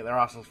probably going to get their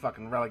asses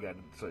fucking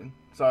relegated soon.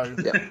 So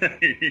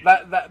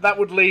that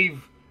would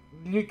leave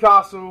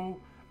Newcastle.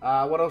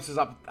 What else is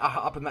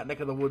up in that neck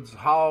of the woods?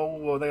 Hull.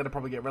 Well, they're going to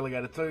probably get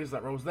relegated too, so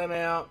that rules them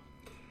out.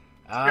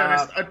 To be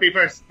honest, I'd be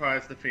very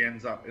surprised if he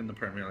ends up in the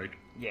Premier League.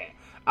 Yeah.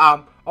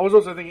 I was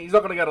also thinking he's not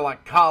going to go to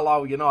like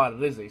Carlisle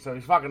United, is he? So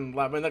he's fucking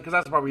like, I mean, because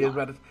that's probably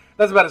about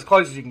as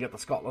close as you can get to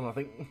Scotland, I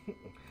think.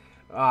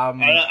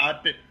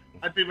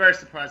 I'd be very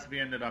surprised if he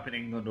ended up in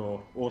England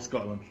or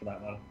Scotland for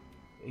that matter.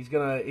 He's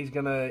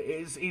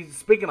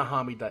speaking of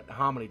Harmony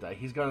Day.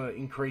 He's going to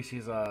increase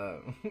his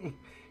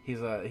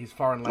his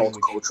foreign language.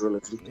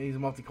 Multiculturalism. He's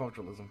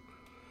multiculturalism.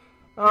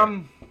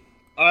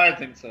 I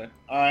think so.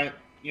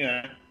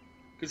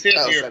 Because he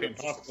has a European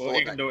passport,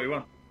 he can do what he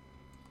wants.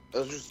 It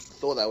was just a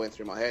thought that went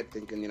through my head,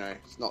 thinking, you know,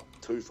 it's not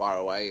too far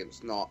away.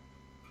 It's not,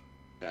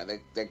 you know,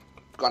 they're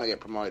going to get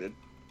promoted.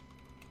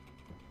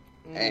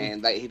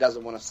 And he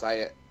doesn't want to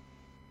say it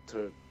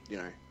to, you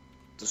know,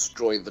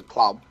 destroy the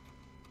club,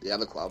 the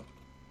other club.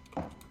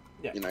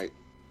 Yeah. You know,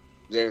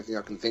 the only thing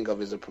I can think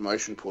of is a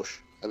promotion push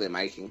that they're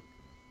making.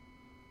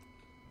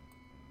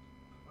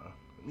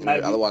 You know,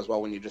 otherwise, why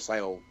wouldn't you just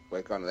say, oh,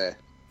 we're going there?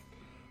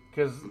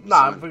 Because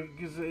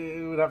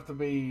it would have to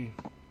be...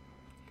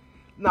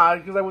 No,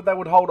 because they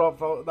would hold off.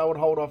 They would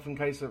hold off in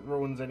case it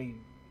ruins any.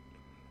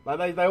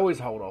 Like they always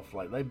hold off.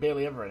 Like they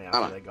barely ever announce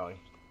where they're going.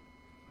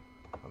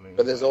 I mean,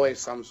 but there's always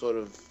some sort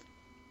of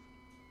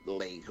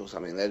league or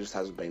something. There just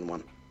hasn't been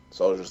one.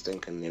 So I was just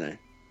thinking, you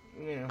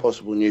know,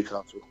 possible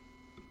Newcastle.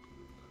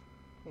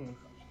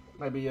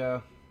 Maybe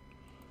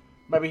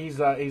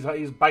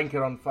he's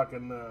banking on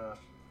fucking.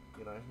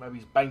 You know, maybe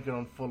he's banking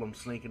on Fulham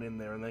sneaking in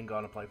there and then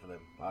going to play for them.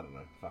 I don't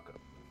know. Fuck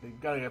it. He's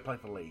going to go play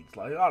for Leeds.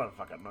 Like I don't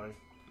fucking know.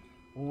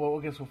 Well,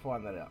 I guess we'll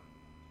find that out.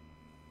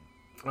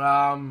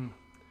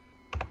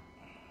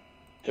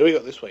 Who we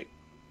got this week?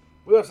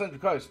 We got Central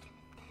Coast.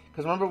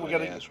 Because remember, we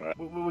got a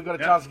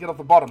chance to get off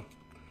the bottom.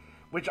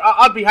 Which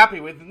I'd be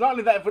happy with. Not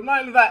only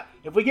that,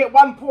 if we get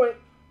 1 point,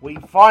 we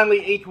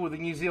finally equal the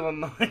New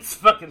Zealand Knights'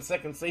 fucking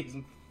second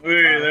season.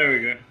 There we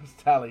go.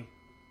 Tally.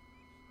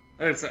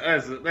 There's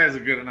a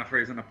good enough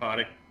reason to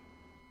party.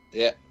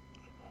 Yeah.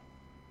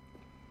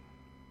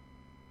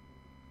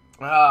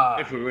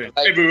 If we win,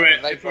 yeah. Have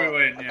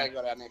they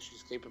got our next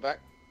year's keeper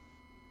back?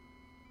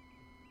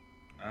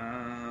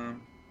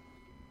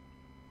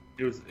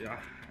 It was.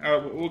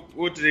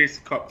 What did he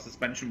cop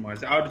suspension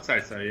wise? I would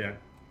say so. Yeah.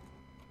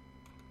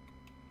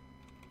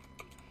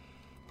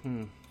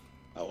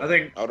 I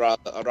think I'd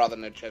rather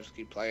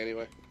Nedchevsky play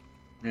anyway.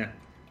 Yeah.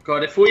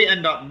 God, if we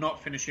end up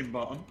not finishing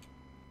bottom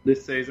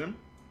this season.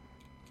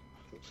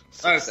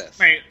 Success.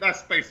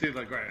 That's basically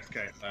the greatest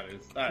case. That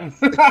is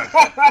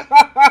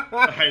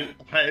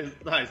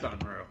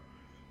unreal.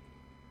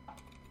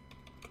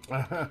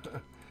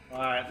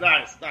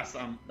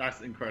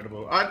 That's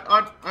incredible.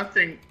 I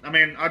think. I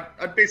mean,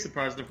 I'd be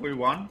surprised if we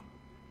won.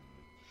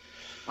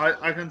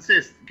 I can see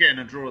us getting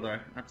a draw though.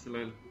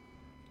 Absolutely.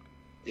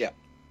 Yeah.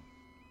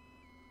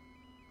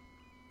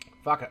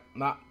 Fuck it.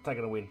 Nah,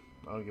 taking a win.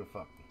 I don't give a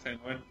fuck. Taking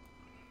a win.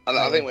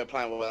 I think we're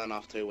playing well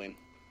enough to win.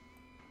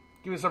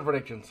 Give me some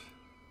predictions.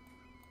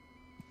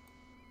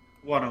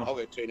 1-0. I'll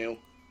go 2-0.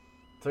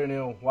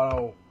 2-0,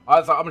 1-0.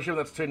 I'm assuming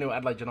that's 2-0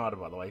 Adelaide United,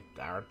 by the way,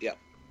 Darren. Yeah.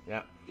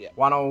 Yeah. Yeah.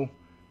 1-0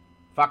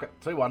 Fuck it,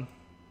 2-1.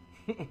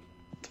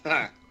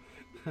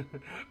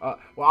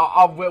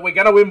 We're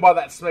going to win by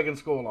that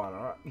Smeggin scoreline,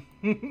 alright?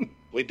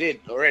 We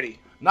did already.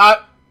 No.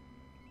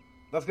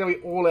 That's going to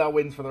be all our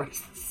wins for the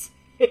rest of this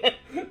year.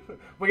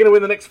 We're going to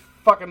win the next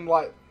fucking,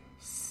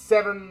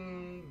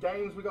 7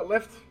 games we got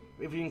left,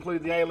 if you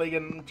include the A-League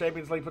and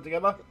Champions League put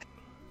together.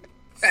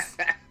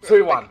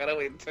 2-1. Gotta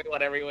win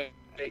 2-1 every week.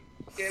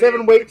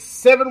 7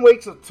 weeks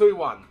of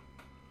 2-1.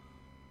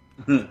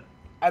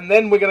 And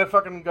then we're going to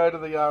fucking go to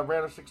the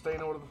round of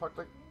 16 or whatever the fuck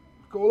they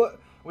call it.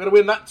 We're going to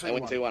win that 2-1. And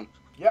win 2-1.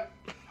 Yep.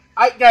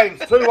 8 games,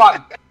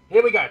 2-1.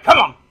 Here we go. Come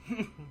on.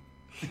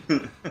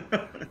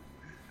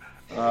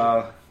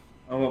 I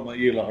want my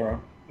you lot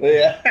wrong.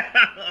 Yeah.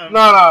 No,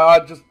 I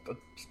just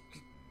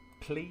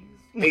please.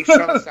 He's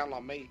trying to sound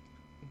like me.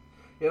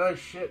 You know,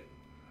 shit.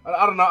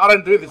 I don't know. I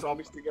don't do this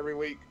optimistic every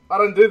week. I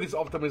don't do this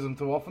optimism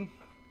too often.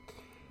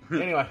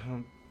 Anyway.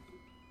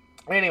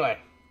 Hey,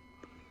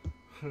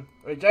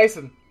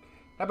 Jason.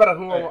 How about a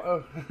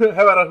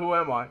who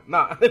am I?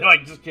 Nah, anyway,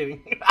 just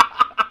kidding.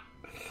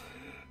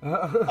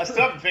 I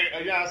still haven't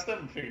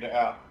figured it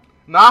out.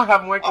 Nah,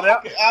 haven't worked it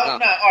out? No,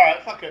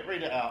 alright, fuck it,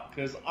 read it out,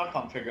 because I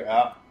can't figure it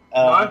out.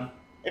 No?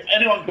 If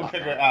anyone can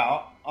figure it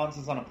out,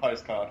 answers on a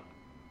postcard.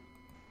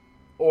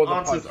 Or the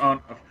answers post.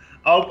 on...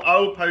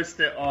 I'll post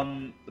it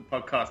on the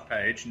podcast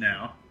page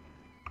now.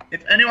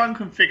 If anyone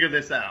can figure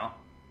this out,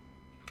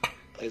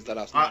 please let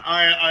us know.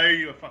 I owe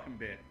you a fucking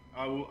beer.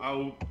 I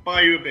will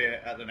buy you a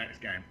beer at the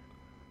next game.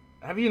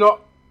 Have you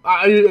not...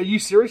 Are you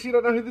serious? You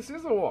don't know who this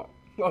is, or what?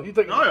 Oh, you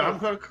think no, I'm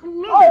got a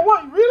clue. Oh,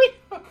 what? Really?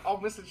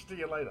 I'll message to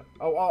you later.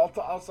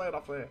 I'll say it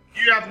up there.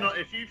 You have not...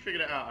 If you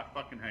figured it out, I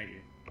fucking hate you.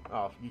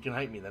 Oh, you can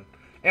hate me then.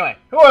 Anyway,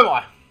 who am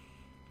I?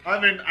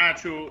 I've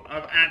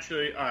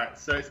actually... Alright,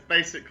 so it's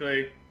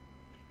basically...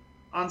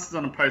 Answers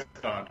on a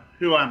postcard.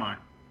 Who am I?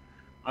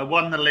 I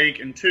won the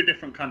league in 2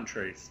 different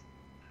countries.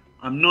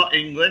 I'm not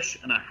English,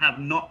 and I have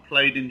not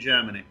played in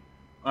Germany.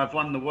 I've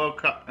won the World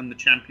Cup and the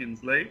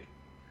Champions League.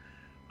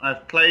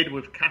 I've played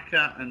with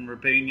Kaká and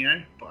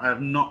Robinho, but I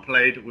have not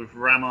played with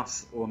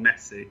Ramos or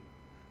Messi.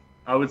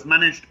 I was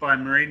managed by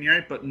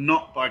Mourinho, but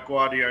not by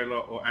Guardiola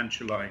or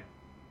Ancelotti.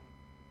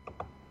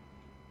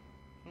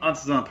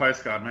 Answers on a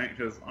postcard, mate,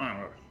 because I don't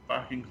have a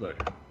fucking clue.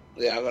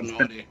 Yeah, I got no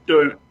idea.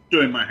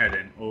 Doing my head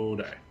in all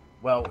day.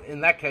 Well,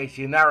 in that case,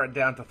 you narrow it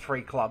down to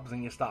 3 clubs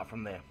and you start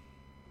from there.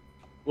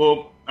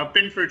 Well, I've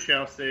been through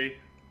Chelsea,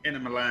 Inter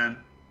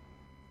Milan.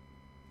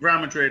 Real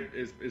Madrid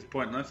is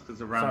pointless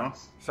because of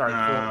Ramos.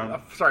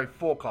 Sorry,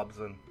 4 clubs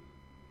then.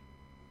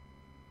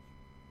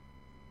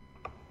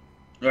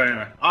 Well,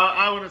 anyway,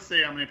 I want to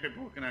see how many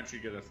people can actually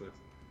get us this.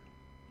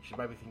 You should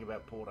maybe think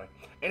about Porto.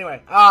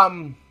 Anyway,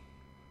 maybe.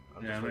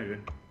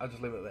 I'll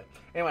just leave it there.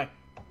 Anyway,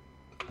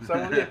 so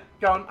yeah,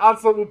 go on.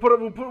 Answer. We'll put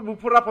it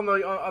up on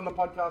the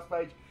podcast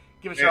page.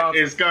 Give us your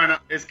answer. It's going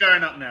up. It's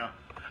going up now.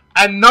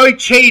 And no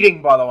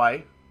cheating, by the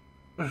way.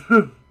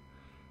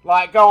 Go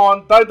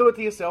on. Don't do it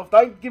to yourself.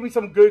 Don't give me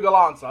some Google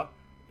answer.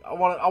 I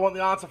want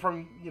the answer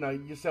from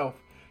yourself.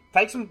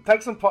 Take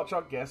some pot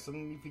shot guess,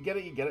 and if you get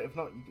it, you get it. If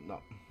not, you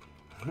not.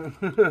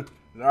 All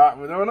right,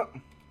 we're doing it.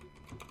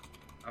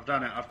 I've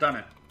done it.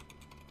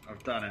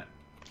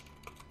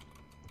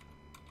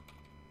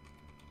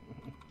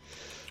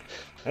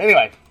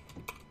 Anyway,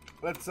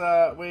 let's.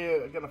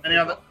 We're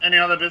gonna. Any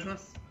other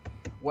business?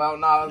 Well,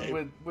 no,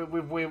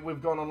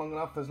 we've gone on long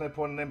enough. There's no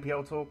point in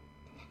NPL talk.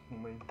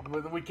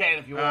 We can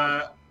if you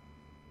want.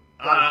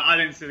 I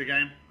didn't see the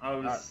game. I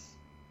was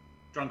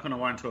drunk on a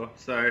wine tour,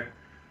 so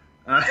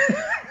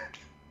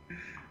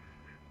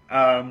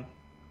 2-1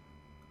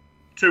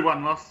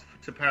 loss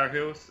to Para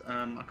Hills.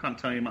 I can't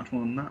tell you much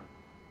more than that,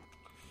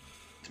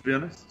 to be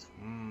honest.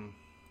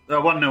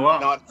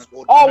 1-0 up.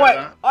 Oh wait!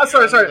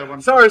 Sorry.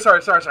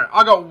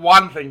 I got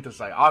one thing to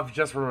say. I've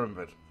just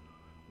remembered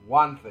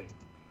one thing.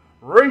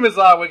 Rumours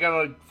are we're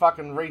going to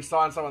fucking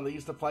re-sign someone that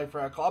used to play for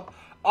our club.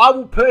 I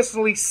will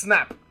personally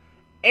snap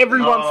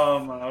everyone's.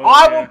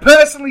 Will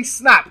personally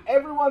snap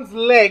everyone's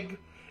leg,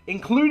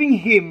 including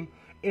him,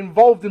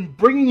 involved in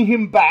bringing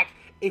him back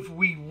if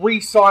we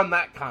re-sign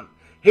that cunt.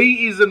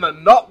 He is in the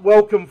not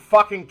welcome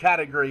fucking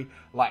category,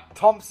 like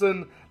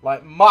Thompson,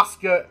 like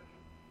Muscat,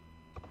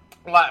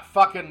 like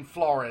fucking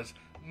Flores.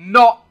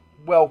 Not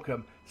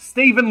welcome.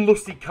 Stephen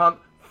Lusty cunt,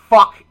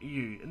 fuck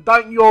you.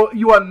 And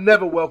you are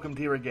never welcomed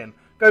here again.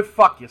 Go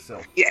fuck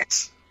yourself.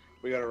 Yes.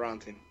 We got a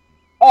ranting.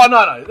 Oh,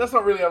 no. That's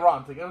not really a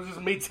ranting. It was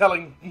just me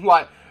telling,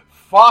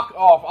 fuck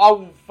off. I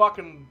will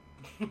fucking,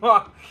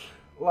 fuck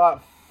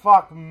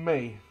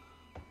me.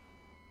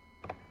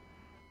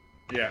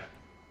 Yeah.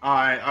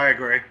 I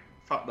agree.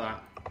 Fuck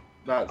that.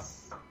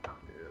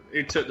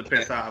 He took the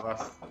piss out of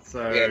us.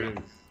 So. Yeah.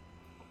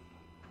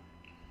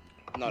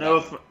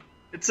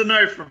 It's a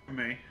no from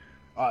me.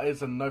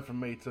 It's a no from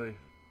me too.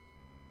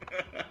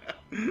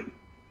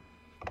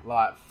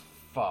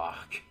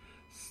 Fuck.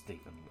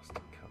 Stephen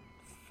Lusty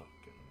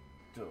fucking.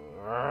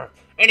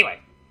 Anyway.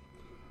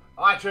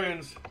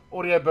 iTunes,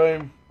 Audio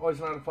Boom, Always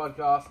United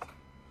Podcast.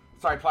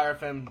 Sorry, Player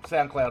FM,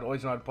 SoundCloud,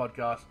 Always United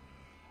Podcast.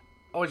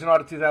 Always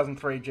United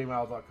 2003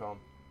 gmail.com.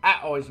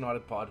 @Always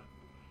United Pod.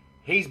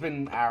 He's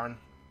been Aaron.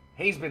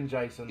 He's been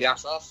Jason.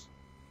 Yes, us.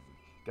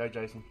 Go,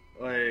 Jason.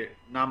 Oi,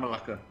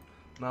 Namalaka.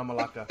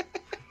 Namalaka.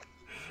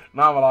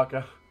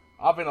 Namalaka.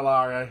 I've been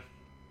Ilario.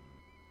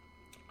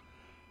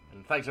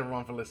 And thanks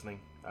everyone for listening.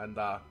 And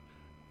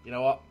you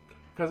know what?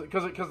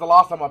 Because the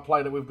last time I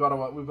played it, we've got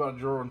a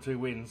draw and 2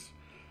 wins.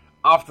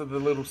 After the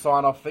little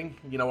sign off thing,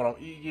 you know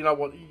what? You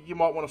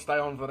might want to stay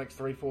on for the next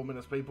 3-4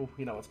 minutes, people.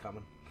 You know what's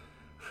coming.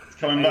 It's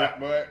coming back,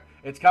 boy.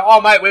 It's coming.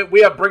 Oh, mate,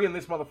 we are bringing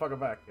this motherfucker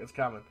back. It's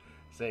coming.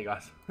 See you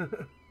guys.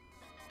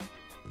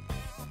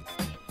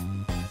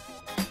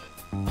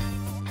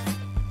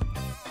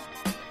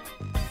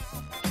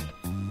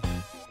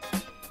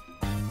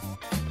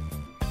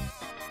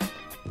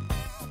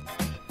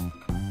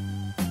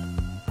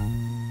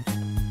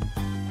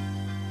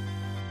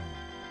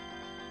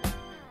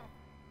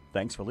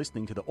 Thanks for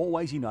listening to the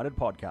Always United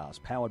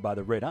podcast, powered by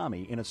the Red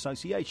Army in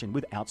association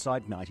with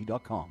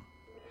Outside90.com.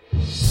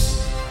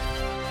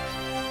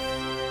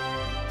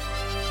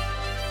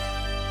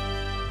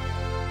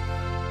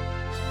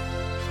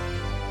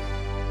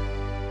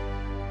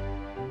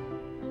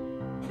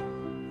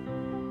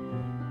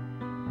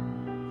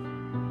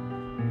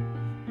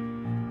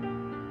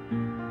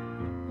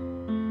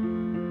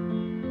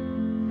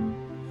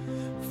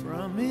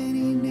 From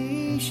many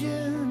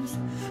nations,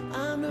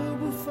 our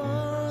noble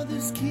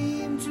fathers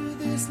came to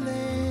this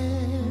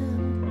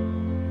land.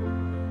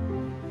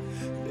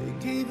 They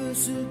gave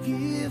us a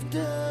gift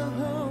of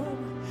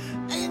home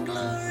and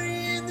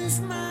glory in this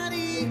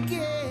mighty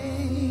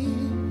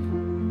game.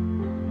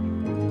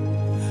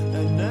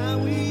 And now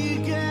we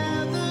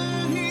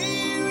gather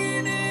here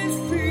in this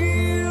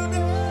field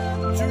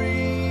of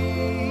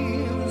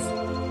dreams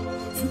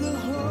for the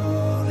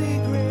Holy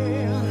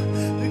Grail,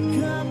 the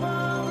cup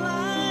of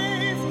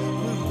life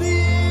with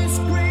this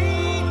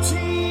great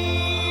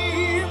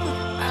team.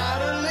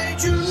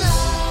 Adelaide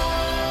United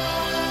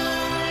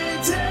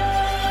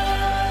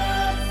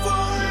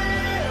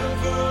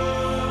forever.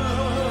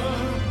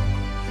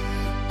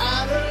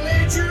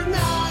 Adelaide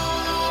United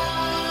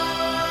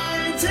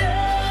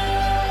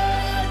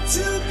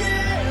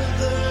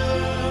together.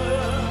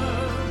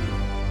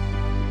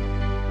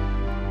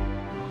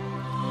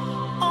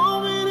 All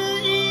men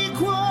are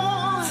equal,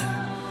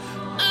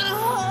 and our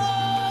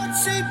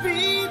hearts they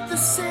beat the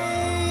same.